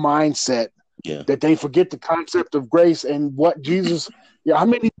law mindset, that they forget the concept of grace and what Jesus. How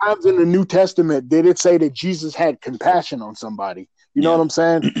many times in the New Testament did it say that Jesus had compassion on somebody? You know what I'm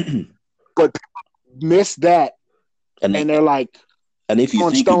saying? But people miss that, and they're like, and if you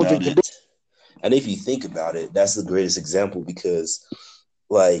think about it, that's the greatest example, because,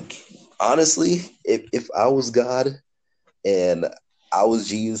 like, honestly, if I was God and I was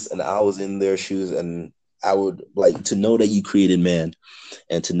Jesus and I was in their shoes, and I would like to know that you created man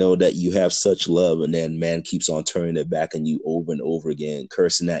and to know that you have such love, and then man keeps on turning it back on you over and over again,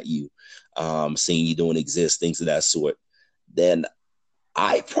 cursing at you, saying you don't exist, things of that sort, then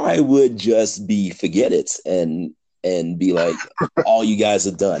I probably would just forget it and and be like, all you guys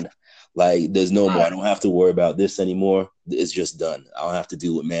are done. Like, there's no more. I don't have to worry about this anymore. It's just done. I don't have to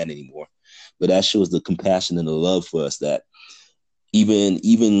deal with man anymore. But that shows the compassion and the love for us, that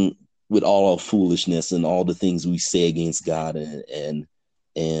even with all our foolishness and all the things we say against God and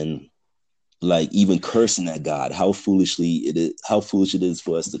like even cursing at God, how foolish it is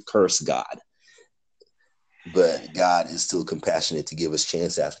for us to curse God. But God is still compassionate to give us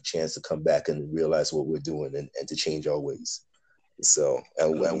chance after chance to come back and realize what we're doing and to change our ways. So,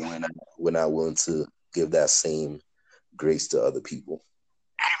 and we're not willing to give that same grace to other people.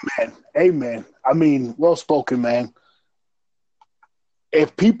 Amen. I mean, well spoken, man.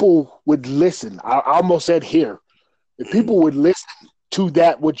 If people would listen, I almost said here, if people would listen to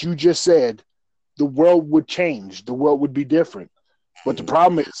that, what you just said, the world would change. The world would be different. But the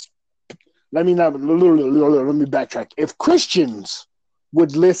problem is, let me backtrack. If Christians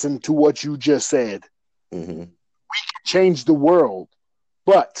would listen to what you just said, we could change the world.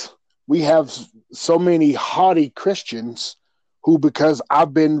 But we have so many haughty Christians who, because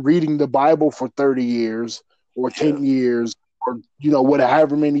I've been reading the Bible for 30 years or 10 years or,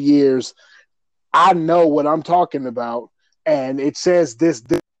 however many years, I know what I'm talking about. And it says this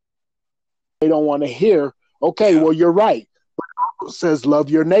they don't want to hear. Okay, well, you're right. But it says love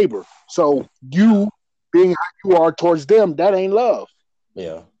your neighbor. So you being how you are towards them, that ain't love.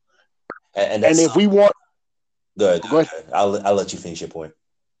 Yeah. And if we want... Go ahead. I'll let you finish your point.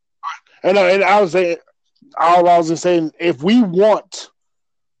 And I was saying, if we want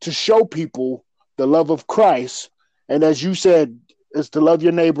to show people the love of Christ, and as you said, it's to love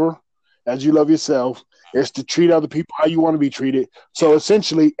your neighbor as you love yourself, it's to treat other people how you want to be treated. So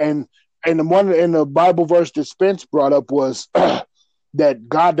essentially, and the one in the Bible verse that Spence brought up was that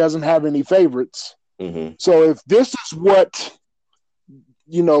God doesn't have any favorites. Mm-hmm. So if this is what,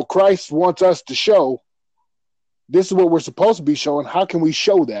 Christ wants us to show, this is what we're supposed to be showing. How can we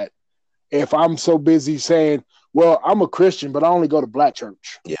show that? If I'm so busy saying, well, I'm a Christian, but I only go to black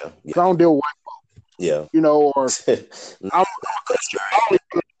church. Yeah. I don't deal with white folk. Yeah. Or I'm a Christian.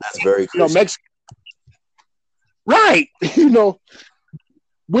 That's very Christian. Mexican. Right.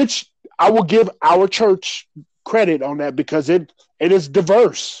 Which I will give our church credit on that because it is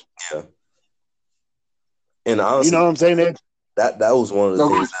diverse. Yeah. And honestly, you know what I'm saying? That was one of the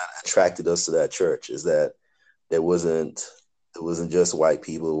things that attracted us to that church, is that it wasn't just white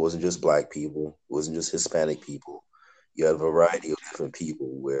people, it wasn't just black people, it wasn't just Hispanic people. You had a variety of different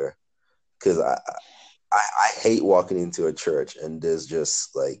people because I hate walking into a church and there's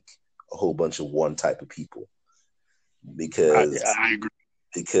just like a whole bunch of one type of people. Because I agree.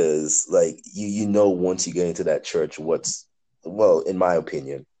 Because like once you get into that church, in my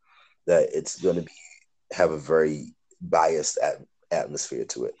opinion, that it's going to have a very biased atmosphere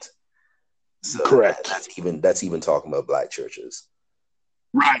to it. So correct. That's even talking about black churches.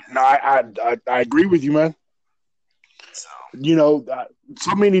 Right. No, I agree with you, man. So,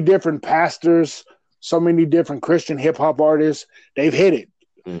 so many different pastors, so many different Christian hip hop artists, they've hit it.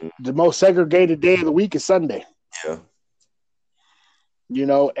 Mm-hmm. The most segregated day of the week is Sunday. Yeah.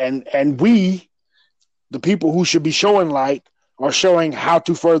 And we, the people who should be showing light, are showing how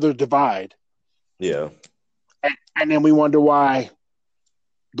to further divide. Yeah. And then we wonder why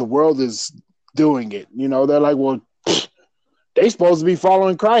the world is doing it. They're like, well, they supposed to be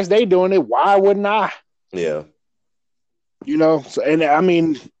following Christ. They doing it. Why wouldn't I? Yeah. So, and I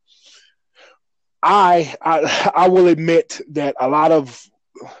mean, I will admit that a lot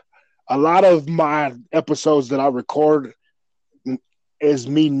of my episodes that I record is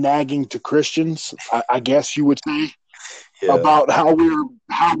me nagging to Christians, I guess you would say, about how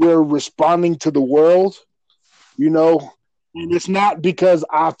we're responding to the world, and it's not because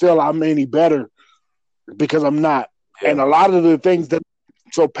I feel I'm any better, because I'm not. Yeah. And a lot of the things that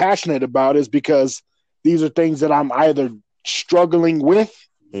I'm so passionate about is because these are things that I'm either struggling with,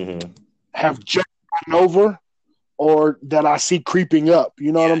 have just gotten over, or that I see creeping up.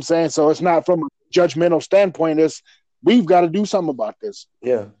 You know what I'm saying? So it's not from a judgmental standpoint. It's we've got to do something about this.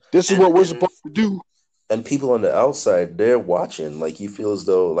 Yeah. This is what we're supposed to do. And people on the outside, they're watching. Like, you feel as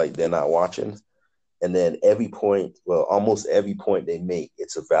though like they're not watching. And then almost every point they make,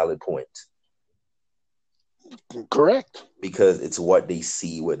 it's a valid point. Correct. Because it's what they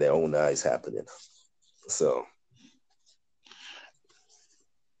see with their own eyes happening. So.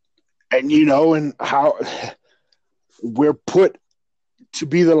 And, and how we're put to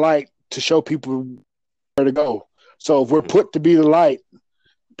be the light to show people where to go. So if we're put to be the light,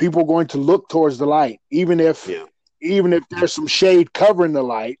 people are going to look towards the light. Even if there's some shade covering the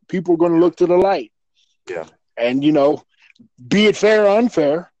light, people are going to look to the light. Yeah. And, be it fair or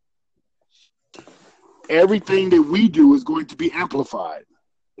unfair, everything that we do is going to be amplified.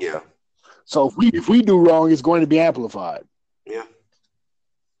 Yeah. So if we do wrong, it's going to be amplified. Yeah.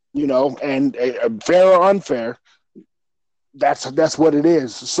 You know, and fair or unfair, that's what it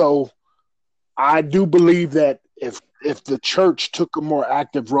is. So I do believe that if the church took a more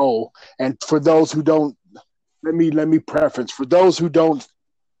active role, and for those who don't, let me preference, for those who don't,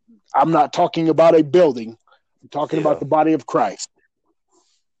 I'm not talking about a building, I'm talking about the body of Christ.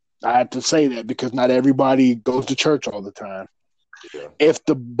 I have to say that because not everybody goes to church all the time. Yeah. If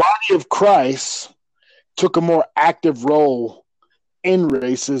the body of Christ took a more active role in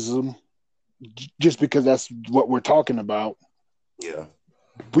racism, just because that's what we're talking about, Yeah.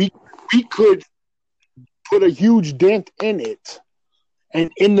 we could put a huge dent in it,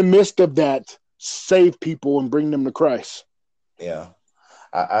 and in the midst of that, save people and bring them to Christ. Yeah.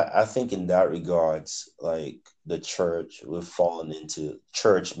 I think in that regards, like the church, we've fallen into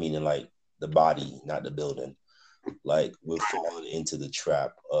church, meaning like the body, not the building. Like we've fallen into the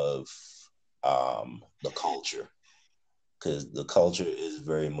trap of the culture, because the culture is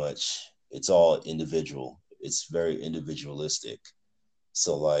very much, it's all individual. It's very individualistic.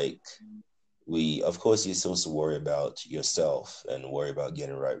 So like of course you're supposed to worry about yourself and worry about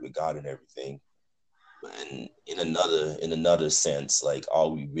getting right with God and everything. And in another sense, like, are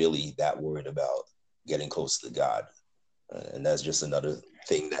we really that worried about getting close to God? And that's just another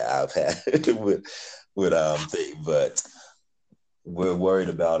thing that I've had with thing. But we're worried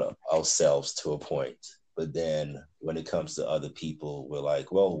about ourselves to a point. But then when it comes to other people, we're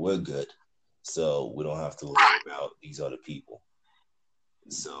like, well, we're good, so we don't have to worry about these other people.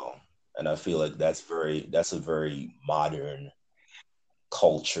 So, and I feel like that's a very modern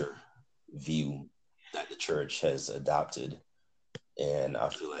culture view that the church has adopted. And I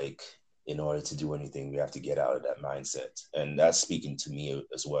feel like in order to do anything, we have to get out of that mindset. And that's speaking to me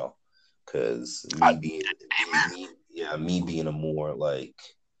as well. Because me being a more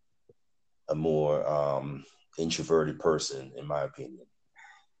introverted person, in my opinion,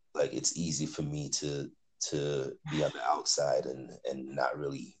 like it's easy for me to be on the outside and not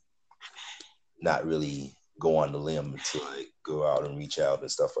really go on the limb to like go out and reach out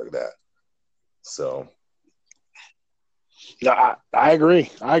and stuff like that. So, I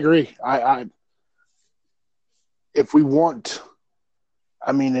agree. I if we want,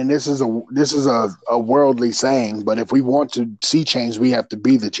 I mean, and this is a worldly saying, but if we want to see change, we have to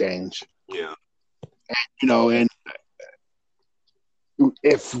be the change. Yeah. You know, and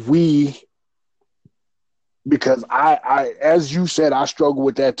if we, because I as you said, I struggle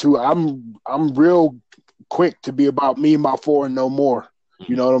with that too. I'm real quick to be about me, my four, and no more.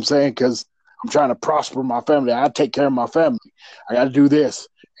 You know what I'm saying? Because I'm trying to prosper my family. I take care of my family. I got to do this.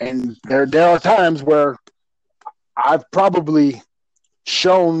 And there are times where I've probably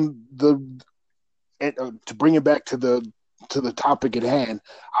shown to bring it back to the topic at hand,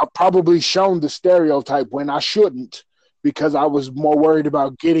 I've probably shown the stereotype when I shouldn't, because I was more worried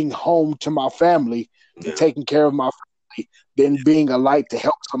about getting home to my family and taking care of my family than being a light to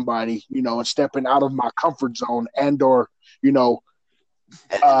help somebody, you know, and stepping out of my comfort zone and or, you know,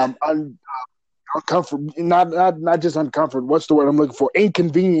 uncomfort, not just uncomfort. What's the word I'm looking for?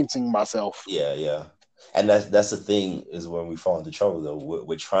 Inconveniencing myself. Yeah. And that's the thing, is when we fall into trouble though,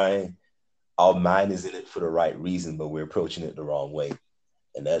 we're trying, our mind is in it for the right reason, but we're approaching it the wrong way.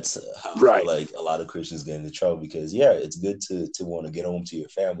 And that's how I feel like a lot of Christians get into trouble, because it's good to want to get home to your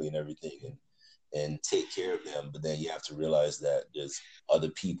family and everything and take care of them. But then you have to realize that there's other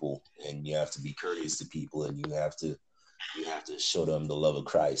people, and you have to be courteous to people, and you have to show them the love of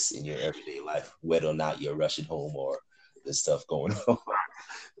Christ in your everyday life, whether or not you're rushing home or there's stuff going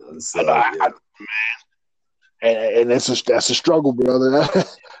on. So, and that's a struggle, brother.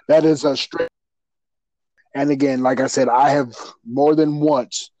 That is a struggle. And again, like I said, I have more than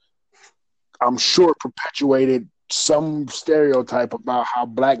once, I'm sure, perpetuated some stereotype about how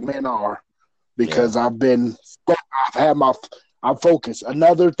black men are, because I'm focused.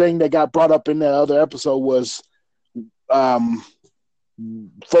 Another thing that got brought up in that other episode was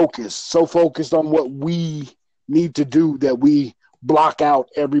focus. So focused on what we need to do that we block out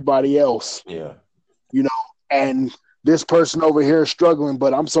everybody else. Yeah. You know, and this person over here is struggling,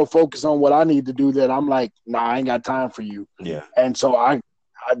 but I'm so focused on what I need to do that I'm like, nah, I ain't got time for you. Yeah. And so I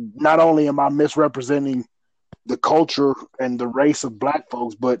not only am I misrepresenting the culture and the race of black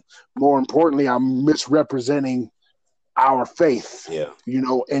folks, but more importantly, I'm misrepresenting our faith, you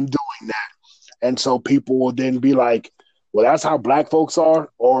know, in doing that. And so people will then be like, well, that's how black folks are,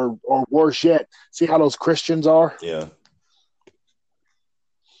 or worse yet, see how those Christians are? Yeah.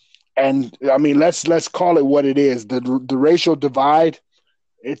 And I mean, let's call it what it is. The racial divide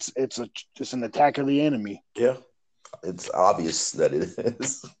it's an attack of the enemy. Yeah, it's obvious that it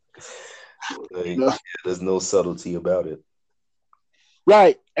is. You know? There's no subtlety about it.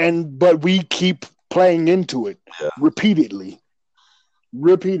 Right. But we keep playing into it repeatedly.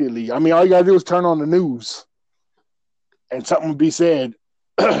 I mean, all you gotta do is turn on the news and something will be said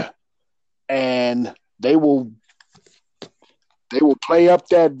and they will play up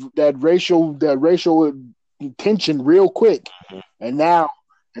that racial tension real quick. Mm-hmm. And now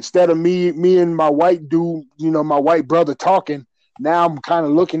instead of me and my white dude, my white brother talking, now I'm kind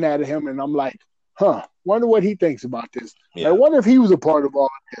of looking at him and I'm like, wonder what he thinks about this. Yeah. I wonder if he was a part of all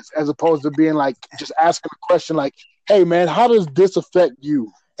of this, as opposed to being like just asking a question like, hey man, how does this affect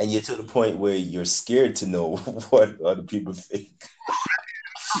you? And you're to the point where you're scared to know what other people think.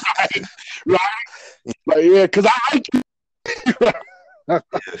 Right. But yeah, because I like you. I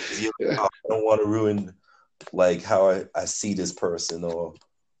don't want to ruin like how I see this person or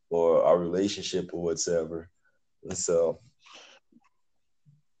our relationship or whatever. And so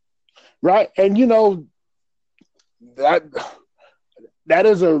right. And that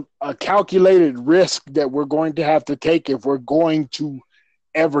is a calculated risk that we're going to have to take if we're going to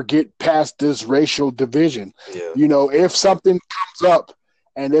ever get past this racial division. Yeah. If something comes up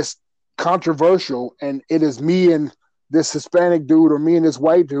and it's controversial and it is me and this Hispanic dude or me and this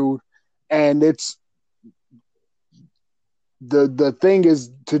white dude, and it's the thing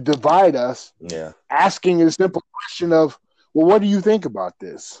is to divide us, asking a simple question of, well, what do you think about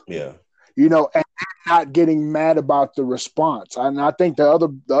this? Yeah. And not getting mad about the response. And I think the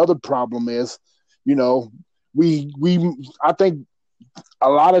other problem is, I think a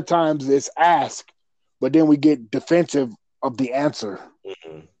lot of times it's asked, but then we get defensive of the answer.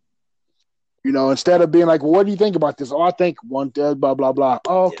 Mm-hmm. Instead of being like, well, what do you think about this? Oh, I think one does, blah, blah, blah.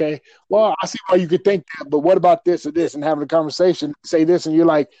 Oh, okay. Yeah. Well, I see why you could think that, but what about this or this? And having a conversation, say this, and you're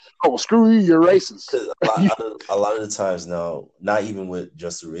like, oh, well, screw you, you're racist. A lot of the times now, not even with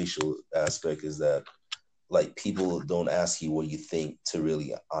just the racial aspect, is that like people don't ask you what you think to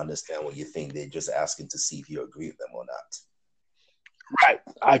really understand what you think. They're just asking to see if you agree with them or not. Right.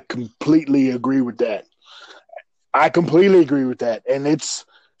 I completely agree with that. And it's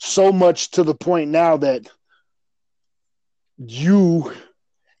so much to the point now that you,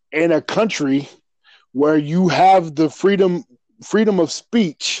 in a country where you have the freedom of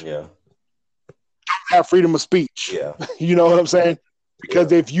speech, don't have freedom of speech. Yeah. You know what I'm saying?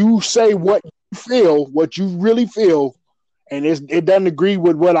 Because if you say what you feel, what you really feel, and it doesn't agree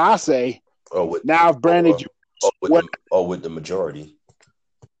with what I say, now I've branded you. With the majority.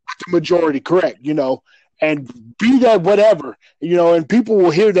 The majority, correct, and be that whatever, and people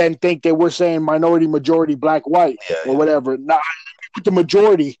will hear that and think that we're saying minority, majority, black, white, or whatever. Not with the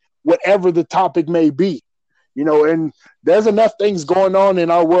majority, whatever the topic may be, and there's enough things going on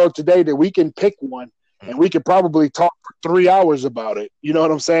in our world today that we can pick one and we could probably talk for 3 hours about it. You know what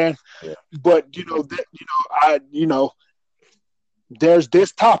I'm saying? Yeah. But, there's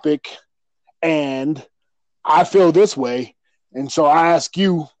this topic and I feel this way. And so I ask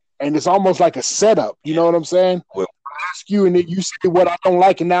you, and it's almost like a setup. You know what I'm saying? Well, I ask you, and then you say what I don't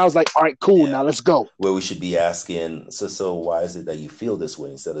like, and now it's like, all right, cool, now let's go. Where we should be asking, so why is it that you feel this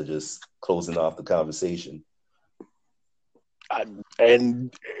way instead of just closing off the conversation?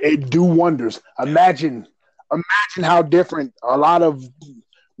 And it do wonders. Imagine how different a lot of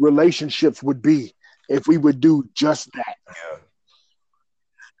relationships would be if we would do just that. Yeah.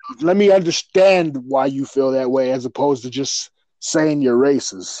 Let me understand why you feel that way, as opposed to just saying you're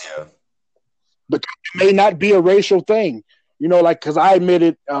racist. Yeah. Because it may not be a racial thing. Because I admit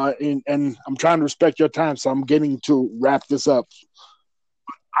it, and I'm trying to respect your time, so I'm getting to wrap this up.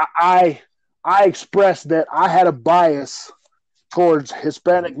 I expressed that I had a bias towards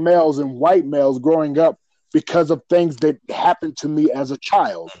Hispanic males and white males growing up because of things that happened to me as a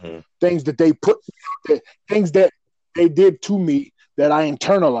child, things that things that they did to me that I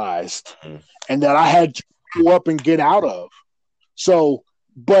internalized and that I had to go up and get out of. So,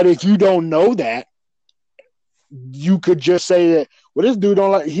 but if you don't know that, you could just say that, well, this dude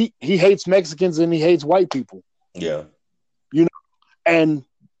don't like, he hates Mexicans and he hates white people. Yeah. And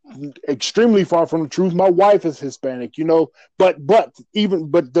extremely far from the truth. My wife is Hispanic, but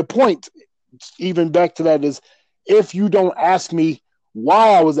the point, even back to that, is if you don't ask me why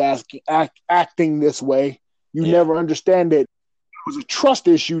I was acting this way, you never understand that it was a trust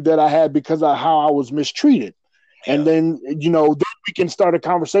issue that I had because of how I was mistreated. Yeah. And then, then we can start a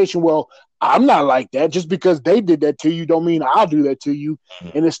conversation. Well, I'm not like that. Just because they did that to you don't mean I'll do that to you.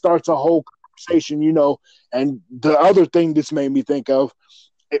 And it starts a whole conversation, And the other thing this made me think of,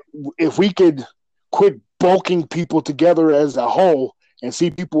 if we could quit bulking people together as a whole and see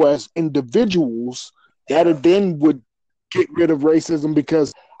people as individuals, that Yeah. then would get rid of racism.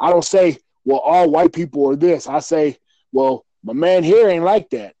 Because I don't say, well, all white people are this. I say, well, my man here ain't like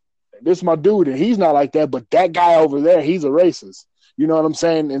that. This is my dude, and he's not like that. But that guy over there, he's a racist. You know what I'm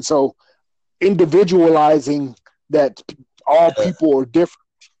saying? And so individualizing that all Yeah. people are different.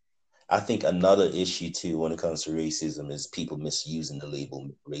 I think another issue too when it comes to racism is people misusing the label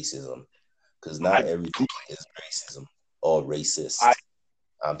racism, because not I, everything is racism or I, racist.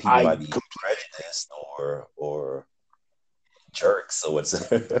 People I, might be prejudiced or jerks or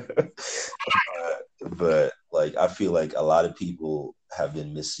whatsoever. but like I feel like a lot of people have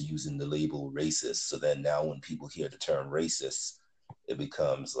been misusing the label racist. So then now when people hear the term racist, it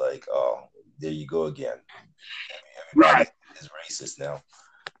becomes like, oh, there you go again. Everybody right. is racist now.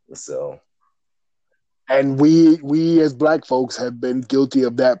 So And we as black folks have been guilty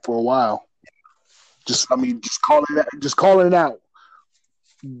of that for a while. Just just calling it out.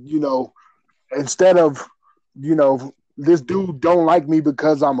 You know, instead of, this dude don't like me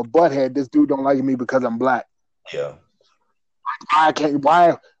because I'm a butthead. This dude don't like me because I'm black. yeah,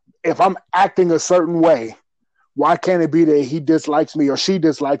 Why if I'm acting a certain way, why can't it be that he dislikes me or she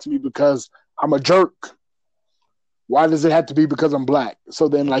dislikes me because I'm a jerk? Why does it have to be because I'm black? So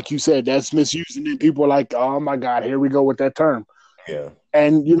then, like you said, that's misusing it. People are like, oh my God, here we go with that term. yeah,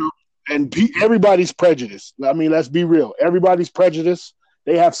 And, everybody's prejudiced. I mean, let's be real. Everybody's prejudiced.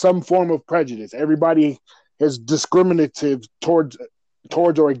 They have some form of prejudice. Everybody is discriminative towards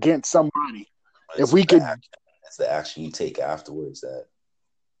or against somebody. but If we could, it's the action you take afterwards that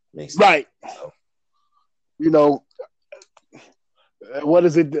makes it. right, So, you know, what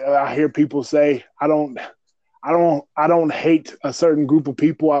is it? I hear people say, I don't hate a certain group of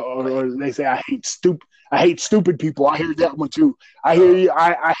people, or they say I hate stupid people. I hear that one too. I hear you.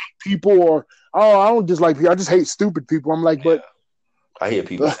 I hate people, or I don't dislike people. I just hate stupid people. I'm like, yeah. but I hear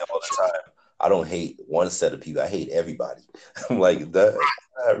people say all the time, I don't hate one set of people. I hate everybody. I'm like, that's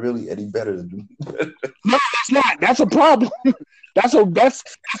not really any better than no, that's not. That's a problem. that's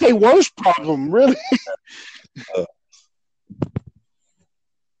a worse problem, really.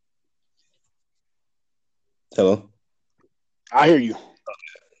 Hello? I hear you.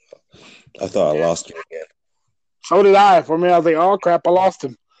 I thought I lost you again. So did I. For me, I was like, oh crap, I lost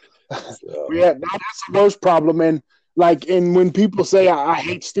him. So, Yeah, that's the worst problem. And when people say I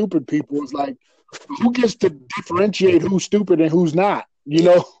hate stupid people, it's like, who gets to differentiate who's stupid and who's not?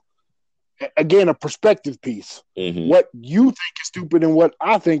 Again, a perspective piece. mhm. What you think is stupid and what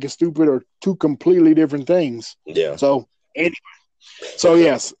I think is stupid are two completely different things. Yeah. So anyway,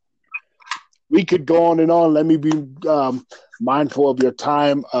 yes, we could go on and on. Let me be mindful of your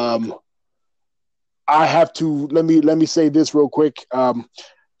time. I have to let me say this real quick.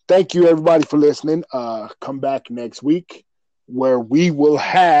 Thank you everybody for listening. Come back next week where we will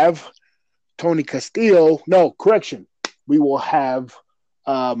have Tony Castillo. No, correction. We will have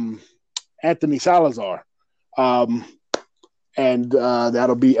Anthony Salazar. And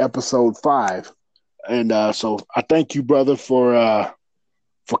that'll be episode 5. And so I thank you, brother, for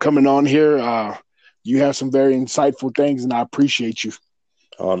coming on here. You have some very insightful things, and I appreciate you.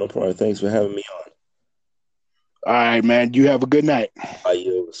 Oh, no problem. Thanks for having me on. All right, man. You have a good night.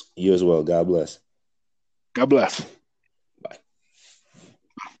 You as well. God bless. God bless. Bye.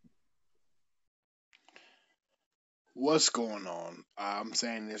 What's going on? I'm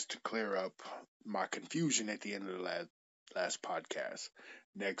saying this to clear up my confusion at the end of the last podcast.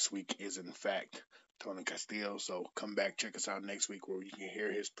 Next week is, in fact, Tony Castillo. So come back, check us out next week where you can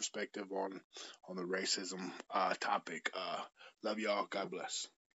hear his perspective on the racism topic. Love y'all. God bless.